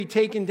Daniel be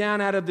taken down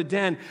out of the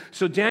den.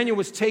 So Daniel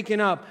was taken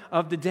up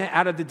out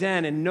of the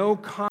den, and no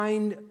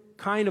kind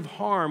of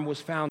harm was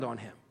found on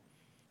him.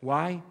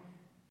 Why?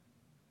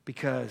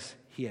 Because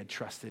he had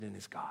trusted in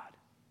his God.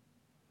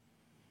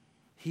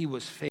 He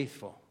was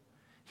faithful.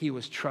 He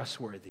was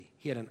trustworthy.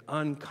 He had an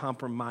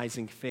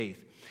uncompromising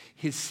faith.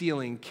 His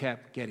ceiling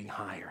kept getting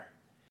higher.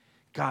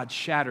 God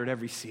shattered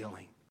every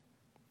ceiling.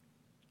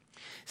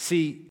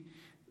 See,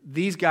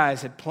 these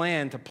guys had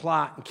planned to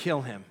plot and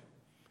kill him.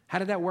 How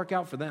did that work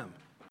out for them?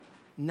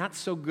 Not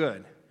so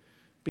good.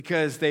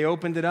 Because they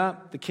opened it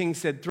up, the king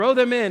said, throw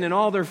them in and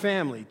all their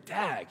family.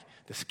 Dag,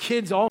 the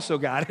kids also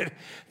got it.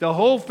 The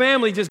whole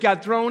family just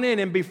got thrown in,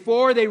 and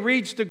before they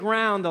reached the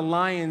ground, the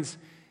lions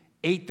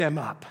ate them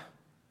up.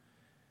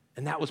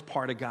 And that was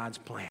part of God's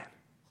plan.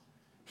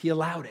 He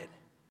allowed it.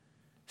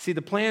 See,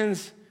 the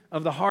plans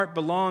of the heart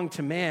belong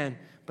to man,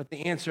 but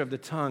the answer of the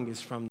tongue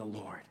is from the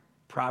Lord.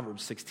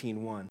 Proverbs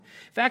 16:1. In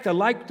fact, I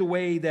like the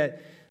way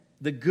that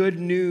the Good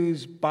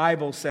News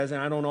Bible says,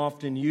 and I don't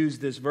often use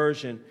this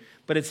version,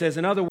 but it says,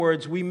 in other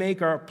words, we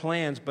make our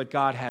plans, but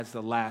God has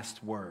the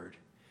last word.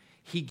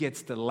 He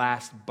gets the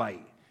last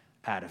bite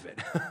out of it.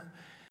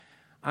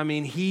 I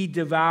mean, he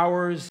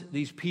devours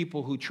these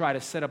people who try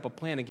to set up a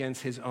plan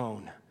against his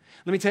own.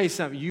 Let me tell you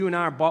something. You and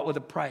I are bought with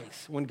a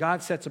price. When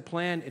God sets a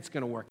plan, it's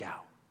going to work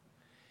out.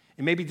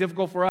 It may be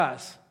difficult for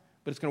us,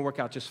 but it's going to work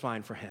out just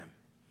fine for him.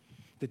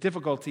 The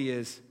difficulty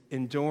is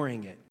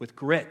enduring it with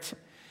grit,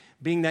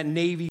 being that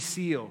Navy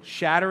SEAL,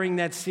 shattering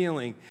that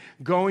ceiling,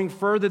 going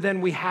further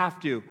than we have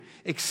to,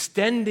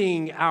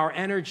 extending our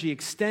energy,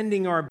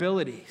 extending our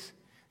abilities.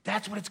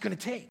 That's what it's going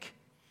to take.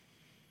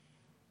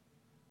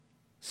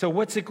 So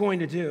what's it going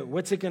to do?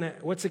 What's it going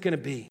to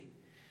be?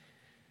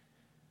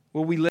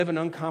 Will we live an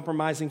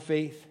uncompromising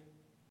faith?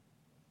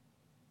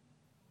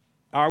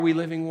 Are we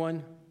living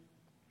one?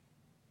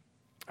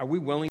 Are we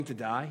willing to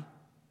die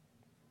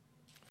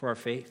for our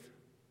faith?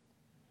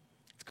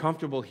 It's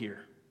comfortable here.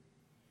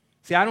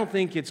 See, I don't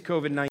think it's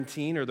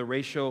COVID-19 or the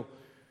racial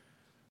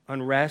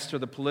unrest or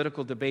the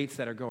political debates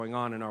that are going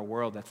on in our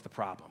world that's the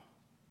problem.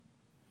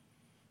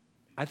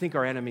 I think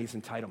our enemy is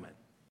entitlement.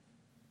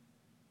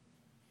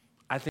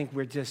 I think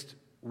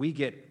we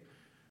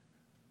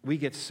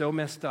get so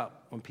messed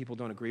up when people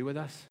don't agree with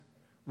us.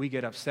 We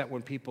get upset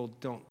when people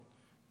don't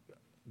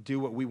do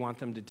what we want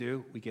them to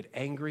do. We get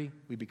angry.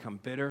 We become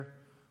bitter.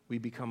 We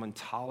become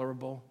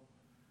intolerable.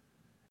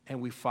 And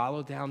we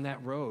follow down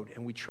that road,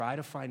 and we try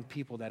to find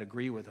people that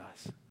agree with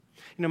us.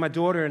 You know, my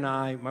daughter and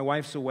I, my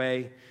wife's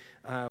away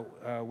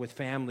with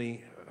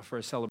family for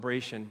a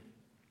celebration,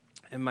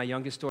 and my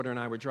youngest daughter and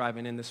I were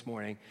driving in this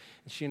morning,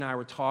 and she and I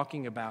were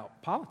talking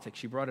about politics.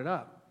 She brought it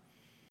up,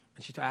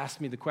 and she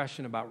asked me the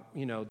question about,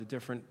 you know, the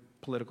different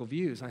political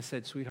views. And I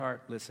said,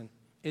 sweetheart, listen,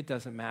 it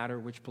doesn't matter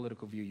which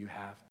political view you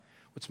have.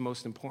 What's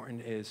most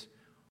important is,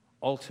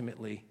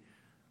 ultimately,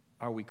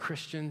 are we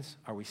Christians?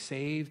 Are we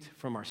saved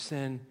from our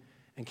sin?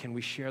 And can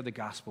we share the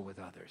gospel with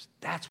others?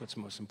 That's what's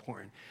most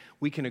important.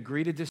 We can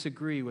agree to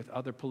disagree with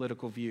other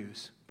political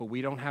views, but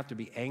we don't have to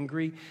be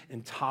angry,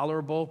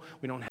 intolerable.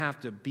 We don't have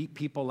to beat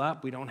people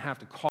up. We don't have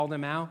to call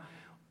them out.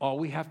 All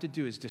we have to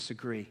do is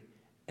disagree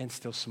and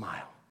still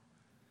smile.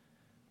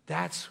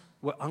 That's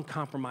what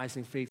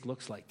uncompromising faith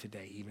looks like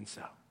today, even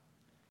so.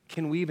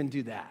 Can we even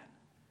do that?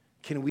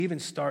 Can we even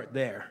start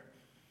there?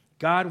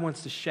 God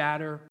wants to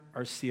shatter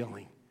our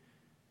ceiling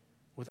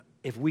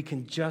if we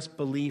can just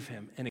believe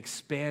him and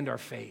expand our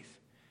faith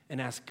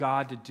and ask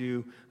God to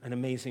do an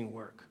amazing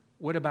work.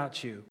 What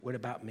about you? What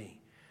about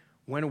me?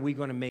 When are we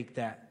going to make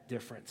that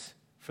difference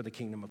for the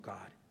kingdom of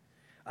God?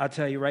 I'll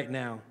tell you right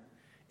now,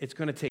 it's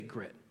going to take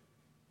grit.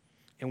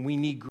 And we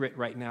need grit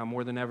right now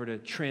more than ever to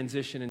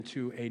transition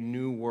into a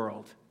new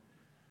world.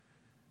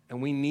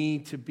 And we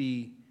need to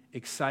be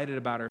excited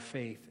about our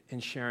faith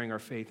and sharing our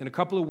faith. In a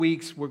couple of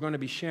weeks, we're going to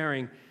be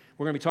talking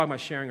about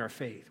sharing our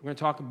faith. We're going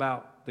to talk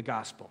about the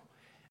gospel.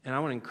 And I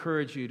want to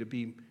encourage you to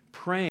be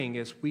praying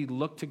as we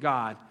look to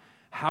God,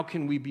 how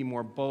can we be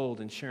more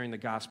bold in sharing the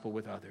gospel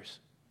with others?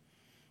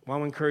 Well, I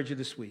want to encourage you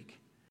this week.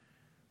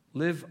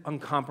 Live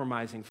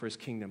uncompromising for his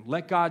kingdom.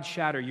 Let God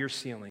shatter your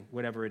ceiling,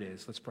 whatever it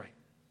is. Let's pray.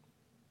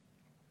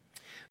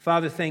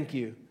 Father, thank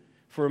you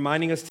for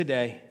reminding us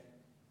today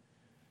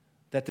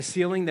that the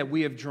ceiling that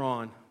we have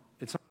drawn,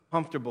 it's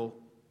uncomfortable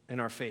in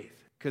our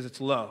faith because it's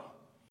low.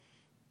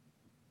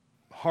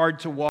 Hard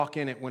to walk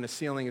in it when a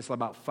ceiling is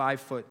about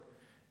 5 foot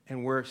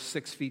and we're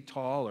 6 feet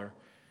tall, or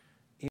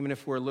even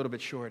if we're a little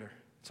bit shorter.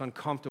 It's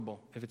uncomfortable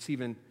if it's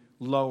even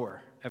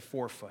lower at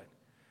 4 foot.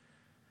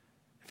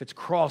 If it's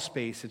crawl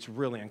space, it's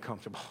really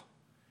uncomfortable.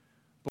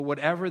 But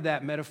whatever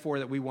that metaphor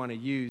that we want to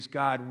use,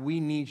 God, we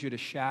need you to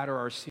shatter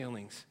our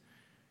ceilings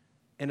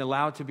and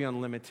allow it to be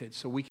unlimited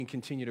so we can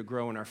continue to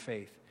grow in our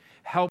faith.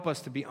 Help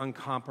us to be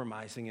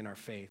uncompromising in our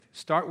faith.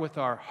 Start with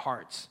our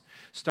hearts.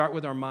 Start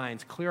with our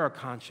minds. Clear our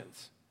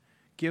conscience.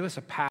 Give us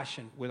a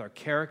passion with our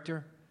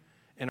character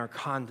and our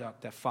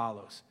conduct that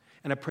follows.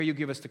 And I pray you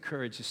give us the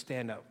courage to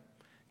stand up,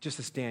 just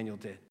as Daniel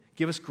did.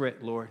 Give us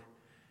grit, Lord.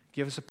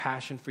 Give us a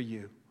passion for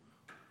you.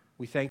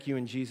 We thank you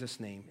in Jesus'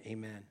 name.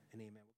 Amen and amen.